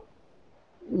 But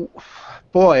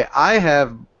boy, I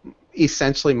have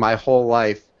essentially my whole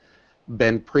life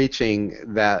been preaching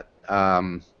that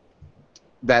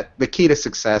that the key to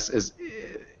success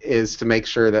is to make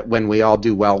sure that when we all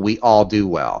do well, we all do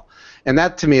well. And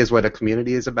that, to me, is what a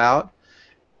community is about.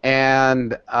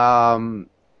 And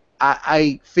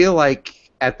I feel like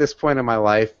at this point in my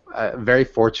life, very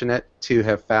fortunate to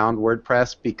have found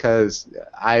WordPress, because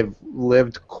I've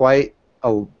lived quite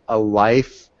a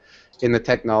life in the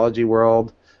technology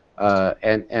world,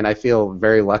 and I feel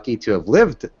very lucky to have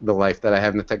lived the life that I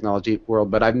have in the technology world,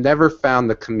 but I've never found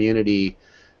the community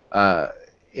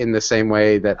in the same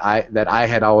way that I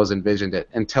had always envisioned it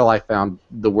until I found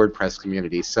the WordPress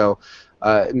community. So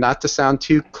not to sound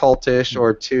too cultish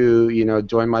or too,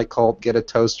 join my cult, get a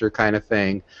toaster kind of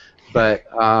thing, but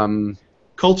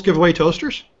Cults give away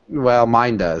toasters? well,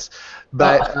 mine does.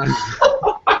 But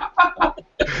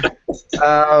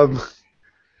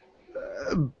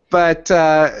but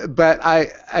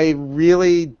I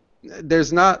really,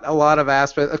 there's not a lot of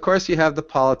aspects. Of course, you have the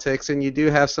politics, and you do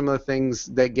have some of the things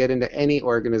that get into any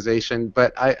organization.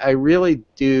 But I really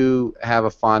do have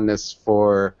a fondness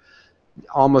for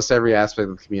almost every aspect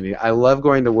of the community. I love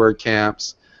going to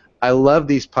WordCamps. I love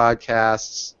these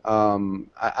podcasts.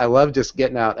 I love just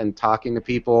getting out and talking to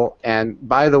people. And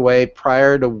by the way,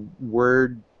 prior to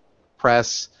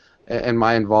WordPress and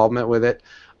my involvement with it,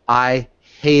 I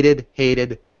hated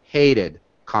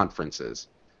conferences.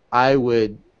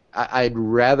 I'd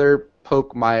rather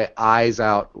poke my eyes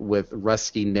out with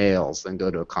rusty nails than go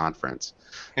to a conference.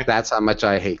 That's how much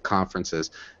I hate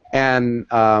conferences. And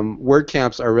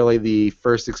WordCamps are really the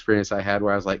first experience I had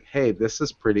where I was like, hey, this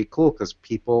is pretty cool because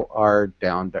people are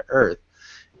down to earth.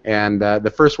 And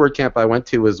the first WordCamp I went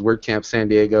to was WordCamp San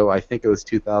Diego. I think it was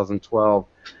 2012.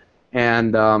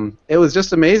 And it was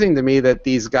just amazing to me that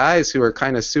these guys who are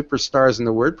kind of superstars in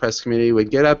the WordPress community would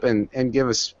get up and give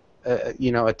us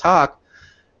a talk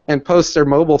and post their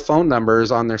mobile phone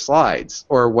numbers on their slides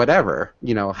or whatever,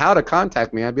 how to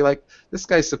contact me. I'd be like, this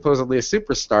guy's supposedly a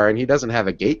superstar and he doesn't have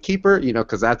a gatekeeper,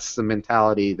 because that's the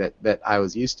mentality that I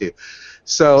was used to.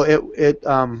 So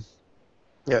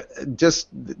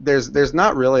there's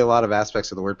not really a lot of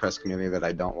aspects of the WordPress community that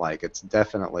I don't like. It's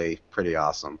definitely pretty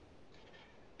awesome.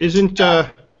 Isn't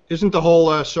the whole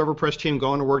ServerPress team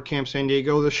going to WordCamp San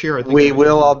Diego this year? I think we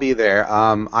will all be there.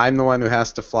 I'm the one who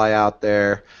has to fly out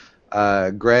there.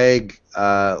 Greg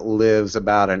lives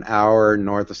about an hour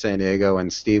north of San Diego,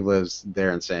 and Steve lives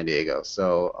there in San Diego.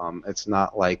 So it's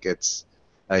not like it's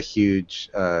a huge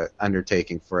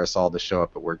undertaking for us all to show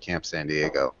up at WordCamp San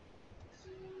Diego.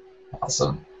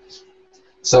 Awesome.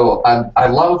 So I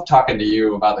love talking to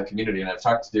you about the community, and I've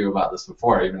talked to you about this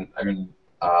before. I even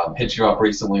hit you up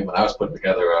recently when I was putting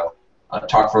together a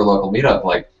talk for a local meetup,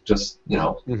 like just,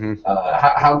 how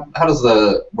does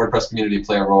the WordPress community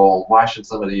play a role? Why should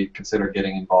somebody consider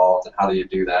getting involved, and how do you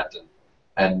do that?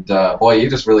 And boy, you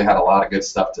just really had a lot of good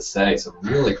stuff to say, some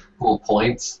really cool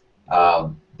points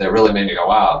that really made me go,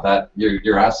 wow, that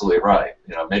you're absolutely right.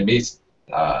 Made me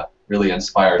really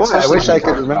inspired. Boy, I wish I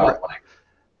could remember.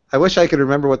 I wish I could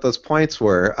remember what those points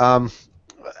were.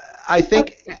 I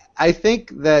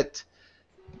think that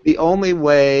the only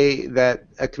way that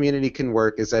a community can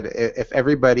work is that if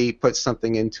everybody puts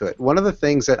something into it. One of the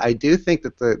things that I do think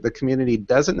that the community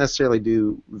doesn't necessarily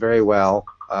do very well,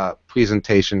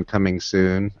 presentation coming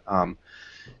soon,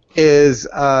 is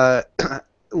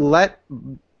let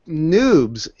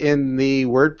noobs in the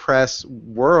WordPress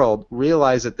world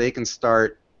realize that they can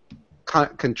start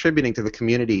contributing to the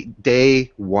community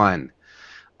day one.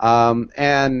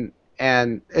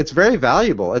 And it's very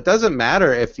valuable. It doesn't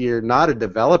matter if you're not a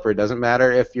developer. It doesn't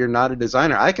matter if you're not a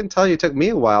designer. I can tell you it took me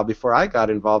a while before I got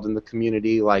involved in the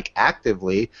community, like,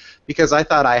 actively, because I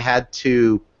thought I had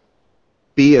to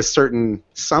be a certain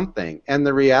something. And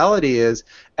the reality is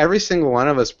every single one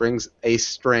of us brings a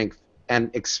strength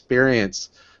and experience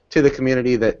to the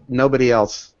community that nobody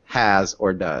else has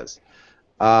or does.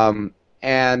 And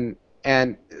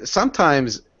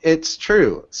sometimes it's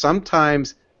true.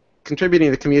 Sometimes contributing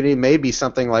to the community may be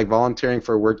something like volunteering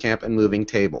for a WordCamp and moving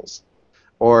tables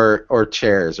or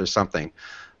chairs or something.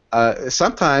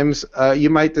 Sometimes you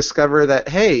might discover that,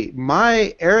 hey,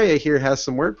 my area here has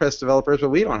some WordPress developers, but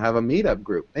we don't have a meetup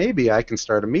group. Maybe I can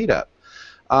start a meetup.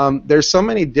 There's so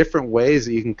many different ways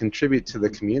that you can contribute to the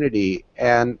community,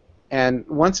 and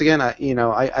once again,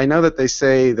 I know that they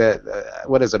say that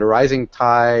what is it, a rising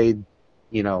tide,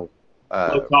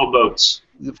 floats all boats.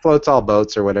 Floats all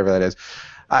boats, or whatever that is.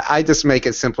 I just make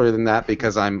it simpler than that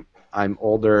because I'm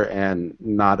older and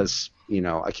not as,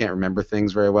 I can't remember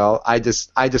things very well. I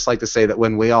just like to say that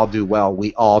when we all do well,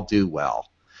 we all do well.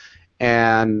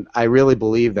 And I really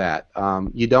believe that.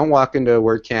 You don't walk into a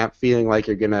WordCamp feeling like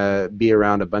you're going to be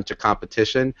around a bunch of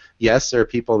competition. Yes, there are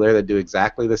people there that do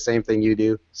exactly the same thing you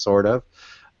do, sort of.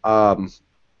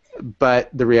 But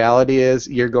the reality is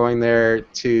you're going there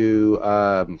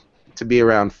to be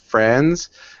around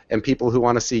friends and people who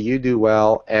want to see you do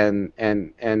well, and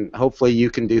hopefully you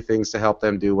can do things to help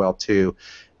them do well too.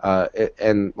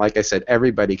 And like I said,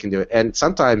 everybody can do it. And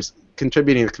sometimes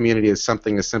contributing to the community is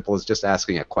something as simple as just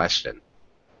asking a question.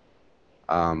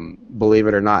 Believe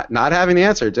it or not having the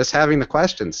answer, just having the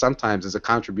question sometimes is a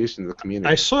contribution to the community.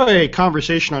 I saw a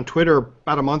conversation on Twitter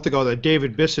about a month ago that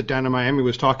David Bissett down in Miami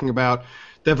was talking about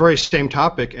that very same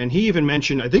topic, and he even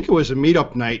mentioned, I think it was a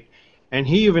meetup night, and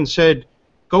he even said,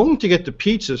 going to get the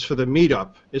pizzas for the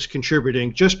meetup is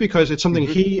contributing, just because it's something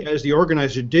he, as the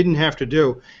organizer, didn't have to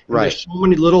do. And Right. There's so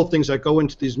many little things that go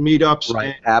into these meetups. Right.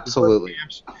 And Absolutely.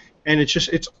 camps, and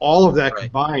it's all of that Right.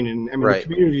 combined. And I mean, Right. the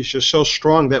community is just so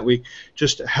strong that we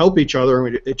just help each other. I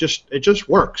mean, it just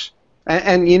works.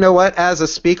 And you know what? As a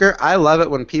speaker, I love it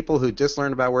when people who just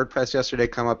learned about WordPress yesterday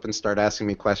come up and start asking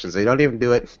me questions. They don't even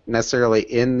do it necessarily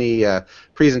in the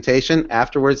presentation.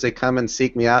 Afterwards, they come and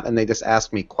seek me out and they just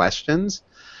ask me questions.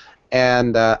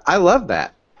 And I love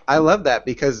that. I love that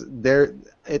because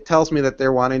it tells me that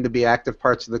they're wanting to be active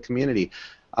parts of the community.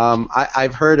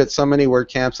 I've heard at so many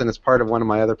WordCamps, and it's part of one of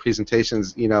my other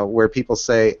presentations, where people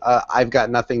say, I've got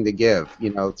nothing to give.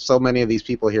 So many of these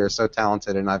people here are so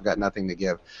talented and I've got nothing to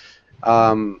give.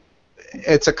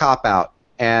 It's a cop-out,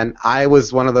 and I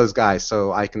was one of those guys,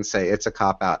 so I can say it's a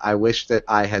cop-out. I wish that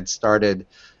I had started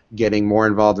getting more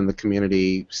involved in the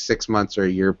community 6 months or a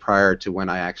year prior to when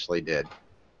I actually did.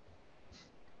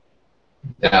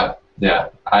 Yeah.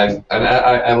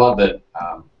 I love that.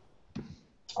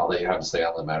 All that you have to say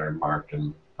on the matter, Mark,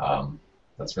 and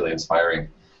that's really inspiring.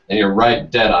 And you're right,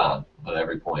 dead on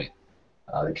every point.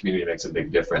 The community makes a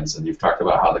big difference, and you've talked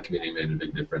about how the community made a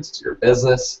big difference to your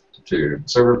business, to your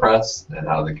ServerPress, and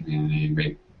how the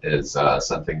community is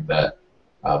something that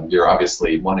you're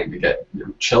obviously wanting to get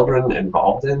your children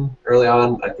involved in early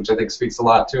on, which I think speaks a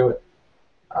lot to it.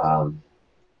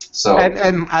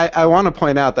 And I want to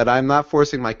point out that I'm not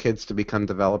forcing my kids to become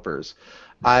developers.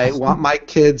 I want my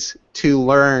kids to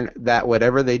learn that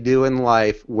whatever they do in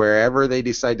life, wherever they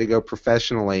decide to go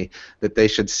professionally, that they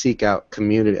should seek out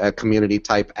a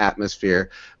community-type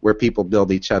atmosphere where people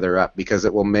build each other up, because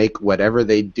it will make whatever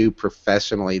they do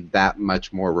professionally that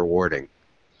much more rewarding.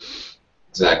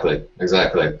 Exactly.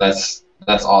 That's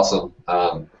awesome.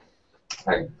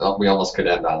 We almost could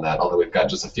end on that, although we've got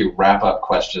just a few wrap-up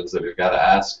questions that we've got to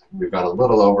ask. We've gone a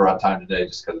little over on time today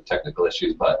just because of technical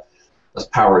issues, but let's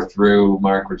power through.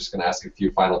 Mark, we're just going to ask a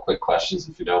few final quick questions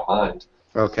if you don't mind.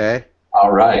 Okay.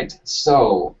 All right.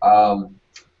 So,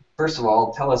 first of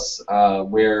all, tell us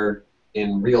where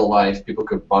in real life people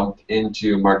could bump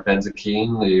into Marc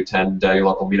Benzakein. Do you attend your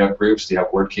local meetup groups? Do you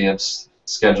have WordCamps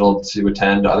scheduled to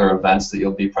attend, other events that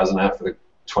you'll be present at for the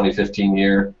 2015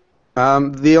 year?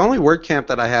 The only WordCamp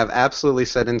that I have absolutely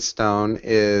set in stone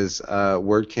is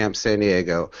WordCamp San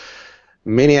Diego.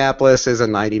 Minneapolis is a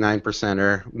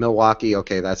 99%er. Milwaukee,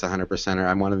 okay, that's a 100%er.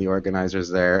 I'm one of the organizers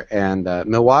there. And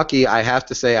Milwaukee, I have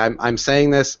to say, I'm saying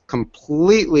this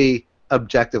completely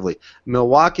objectively.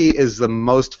 Milwaukee is the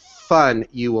most fun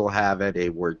you will have at a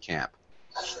WordCamp,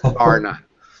 bar none.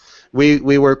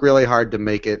 We work really hard to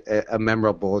make it a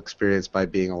memorable experience by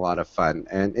being a lot of fun.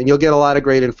 And you'll get a lot of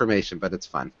great information, but it's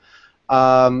fun.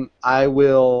 I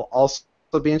will also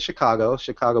be in Chicago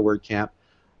WordCamp.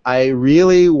 I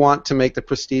really want to make the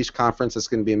Prestige conference. It's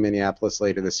going to be in Minneapolis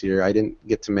later this year. I didn't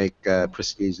get to make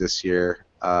Prestige this year,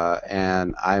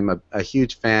 and I'm a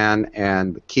huge fan,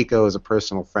 and Kiko is a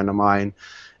personal friend of mine,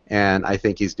 and I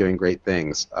think he's doing great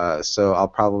things. So I'll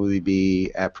probably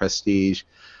be at Prestige.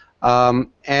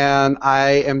 And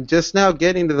I am just now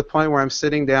getting to the point where I'm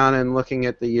sitting down and looking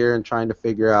at the year and trying to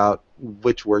figure out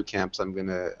which WordCamps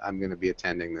I'm gonna be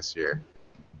attending this year.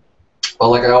 Well,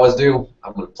 like I always do,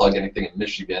 I'm going to plug anything in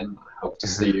Michigan. I hope to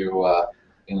see you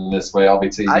in this way. I'll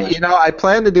be seeing you. I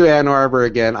plan to do Ann Arbor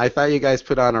again. I thought you guys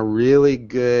put on a really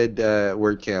good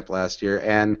WordCamp last year,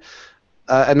 and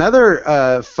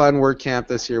another fun WordCamp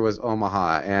this year was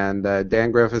Omaha. And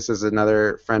Dan Griffiths is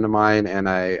another friend of mine, and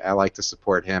I like to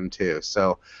support him too.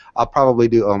 So I'll probably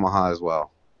do Omaha as well.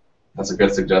 That's a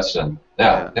good suggestion.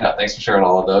 Yeah. Thanks for sharing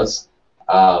all of those.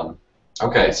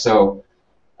 Okay, so.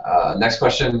 Next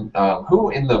question, who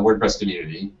in the WordPress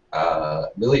community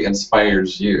really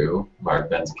inspires you, Marc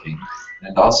Benzakein?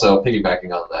 And also,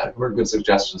 piggybacking on that, who are good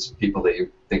suggestions for people that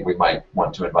you think we might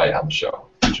want to invite on the show in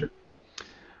the future?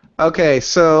 Okay,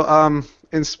 so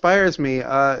inspires me.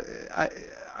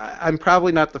 I'm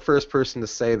probably not the first person to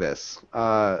say this,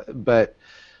 but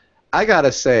I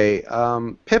gotta say,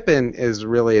 Pippin is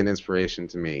really an inspiration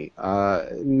to me.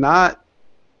 Not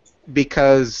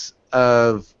because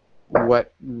of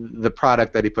what the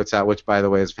product that he puts out, which by the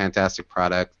way is a fantastic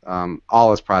product.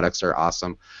 All his products are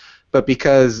awesome, but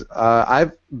because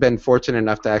I've been fortunate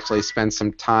enough to actually spend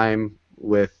some time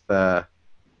with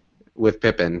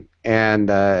Pippin and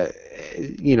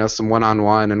some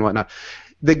one-on-one and whatnot.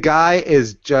 The guy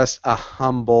is just a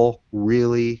humble,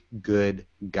 really good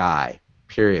guy.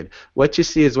 Period. What you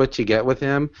see is what you get with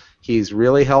him. He's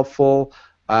really helpful.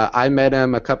 I met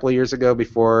him a couple of years ago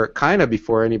before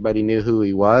anybody knew who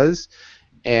he was,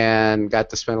 and got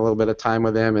to spend a little bit of time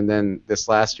with him. And then this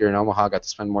last year in Omaha, got to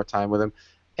spend more time with him.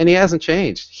 and he hasn't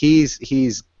changed. He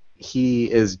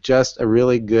is just a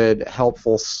really good,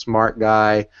 helpful, smart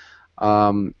guy.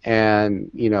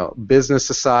 And business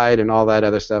aside and all that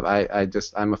other stuff,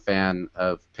 I'm a fan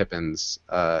of Pippin's,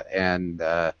 and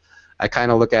I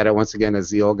kind of look at it once again as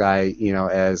the old guy,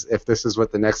 as if this is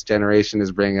what the next generation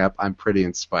is bringing up, I'm pretty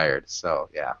inspired. So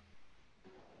yeah.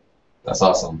 That's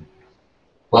awesome.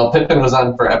 Well, Pippin was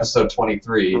on for episode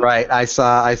 23. Right, I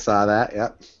saw that.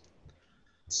 Yep.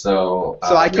 So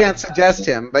I can't suggest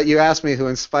him, but you asked me who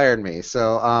inspired me.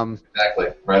 So exactly,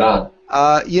 right on.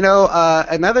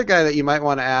 Another guy that you might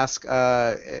want to ask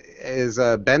is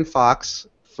Ben Fox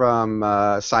from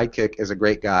Sidekick. Is a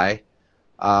great guy.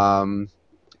 You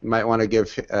might want to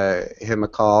give him a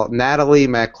call. Natalie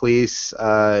MacLeese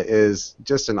is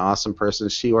just an awesome person.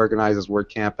 She organizes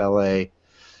WordCamp LA.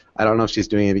 I don't know if she's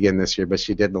doing it again this year, but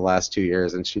she did the last 2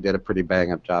 years, and she did a pretty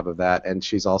bang-up job of that. And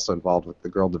she's also involved with the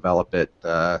Girl Develop It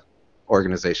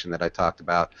organization that I talked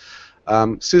about.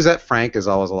 Suzette Frank is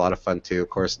always a lot of fun, too. Of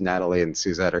course, Natalie and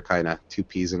Suzette are kind of two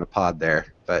peas in a pod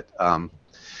there. But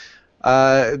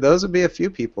those would be a few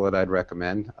people that I'd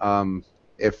recommend.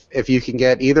 If you can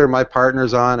get either of my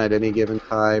partners on at any given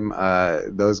time,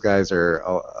 those guys are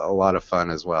a lot of fun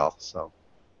as well. So.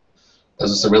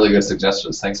 Those are some really good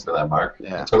suggestions. Thanks for that, Mark.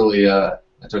 Yeah. I totally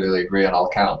agree on all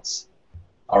counts.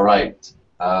 All right.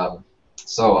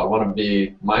 So I want to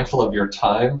be mindful of your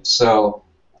time. So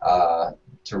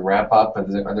to wrap up, are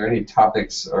there any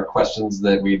topics or questions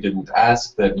that we didn't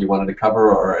ask that you wanted to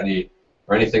cover, or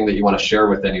anything that you want to share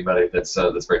with anybody that's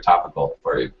very topical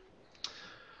for you?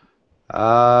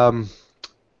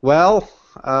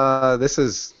 This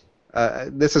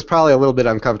is probably a little bit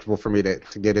uncomfortable for me to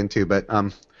get into, but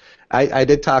I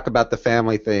did talk about the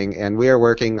family thing, and we are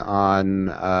working on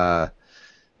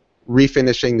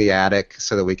refinishing the attic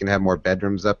so that we can have more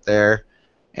bedrooms up there.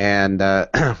 And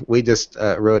we just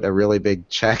wrote a really big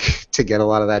check to get a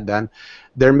lot of that done.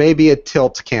 There may be a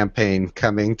tilt campaign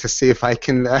coming to see if I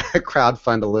can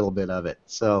crowdfund a little bit of it.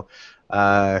 So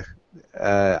I'm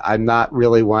not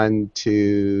really one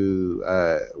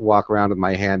to walk around with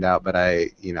my hand out, but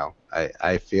I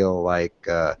feel like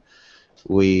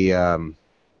we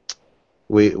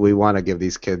want to give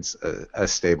these kids a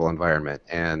stable environment,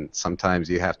 and sometimes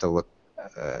you have to look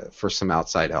for some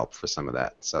outside help for some of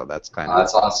that. So that's kind of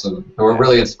that's awesome. We're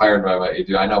really inspired by what you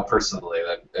do. I know personally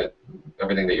that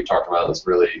everything that you talked about is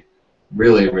really,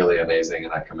 really, really amazing,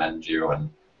 and I commend you. And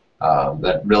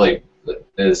that really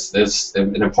is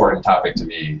an important topic to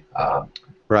me.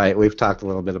 Right. We've talked a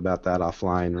little bit about that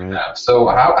offline, right? Yeah. So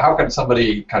how can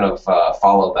somebody kind of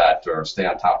follow that or stay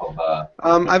on top of?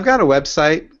 I've got a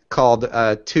website called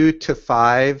 2 to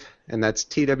 5, and that's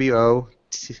TWOTOFIVE.us.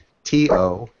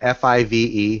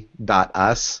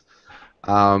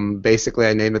 Basically,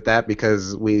 I named it that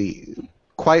because we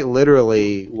quite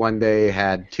literally one day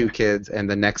had 2 kids and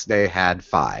the next day had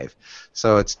 5.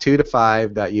 So it's 2 to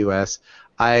 5.us.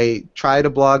 I try to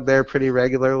blog there pretty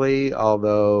regularly,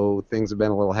 although things have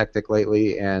been a little hectic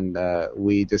lately, and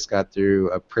we just got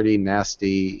through a pretty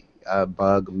nasty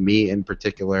bug, me in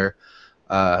particular,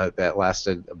 that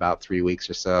lasted about 3 weeks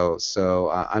or so.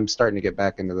 So I'm starting to get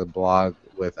back into the blog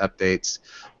with updates.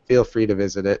 Feel free to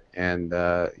visit it and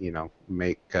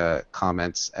make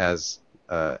comments as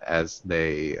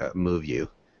they move you.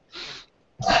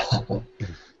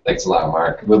 Thanks a lot,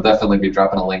 Mark. We'll definitely be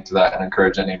dropping a link to that and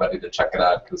encourage anybody to check it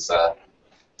out, because I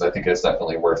think it's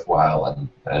definitely worthwhile.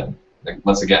 And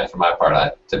once again, for my part,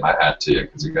 I tip my hat to you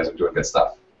because you guys are doing good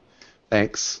stuff.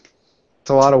 Thanks.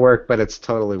 It's a lot of work, but it's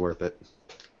totally worth it.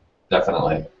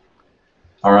 Definitely.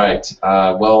 All right.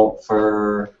 Well,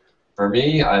 for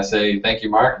me, I say thank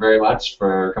you, Mark, very much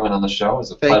for coming on the show. It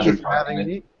was a pleasure. Thank you for having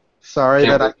me. Sorry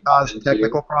that I caused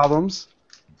technical problems.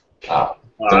 Don't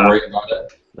worry about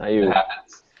it. Not you. It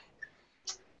happens.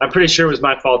 I'm pretty sure it was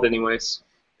my fault anyways.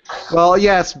 Well,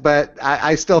 yes, but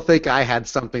I still think I had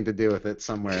something to do with it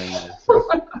somewhere in there. So.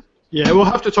 Yeah, we'll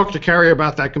have to talk to Carrie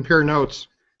about that, compare notes.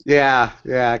 Yeah.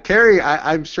 Carrie,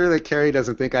 I'm sure that Carrie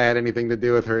doesn't think I had anything to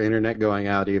do with her internet going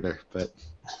out either. But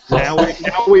now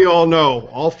we all know.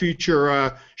 All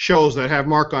future shows that have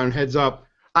Mark on, heads up.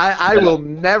 I will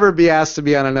never be asked to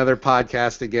be on another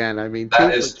podcast again. I mean,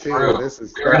 that is true. This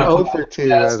is 0 for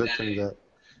 2, as it turns out.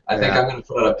 I think I'm going to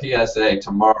put out a PSA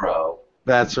tomorrow.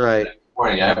 That's right.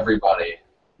 Warning everybody.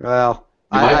 Well,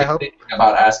 I hope thinking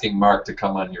about asking Mark to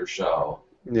come on your show.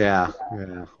 Yeah.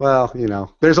 Well,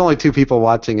 there's only 2 people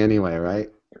watching anyway, right?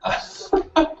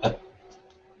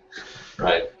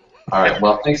 Right. All right.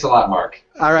 Well, thanks a lot, Mark.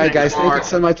 All right, guys. Thank you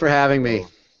so much for having me.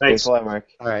 Thanks a lot, Mark.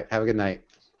 All right. Have a good night.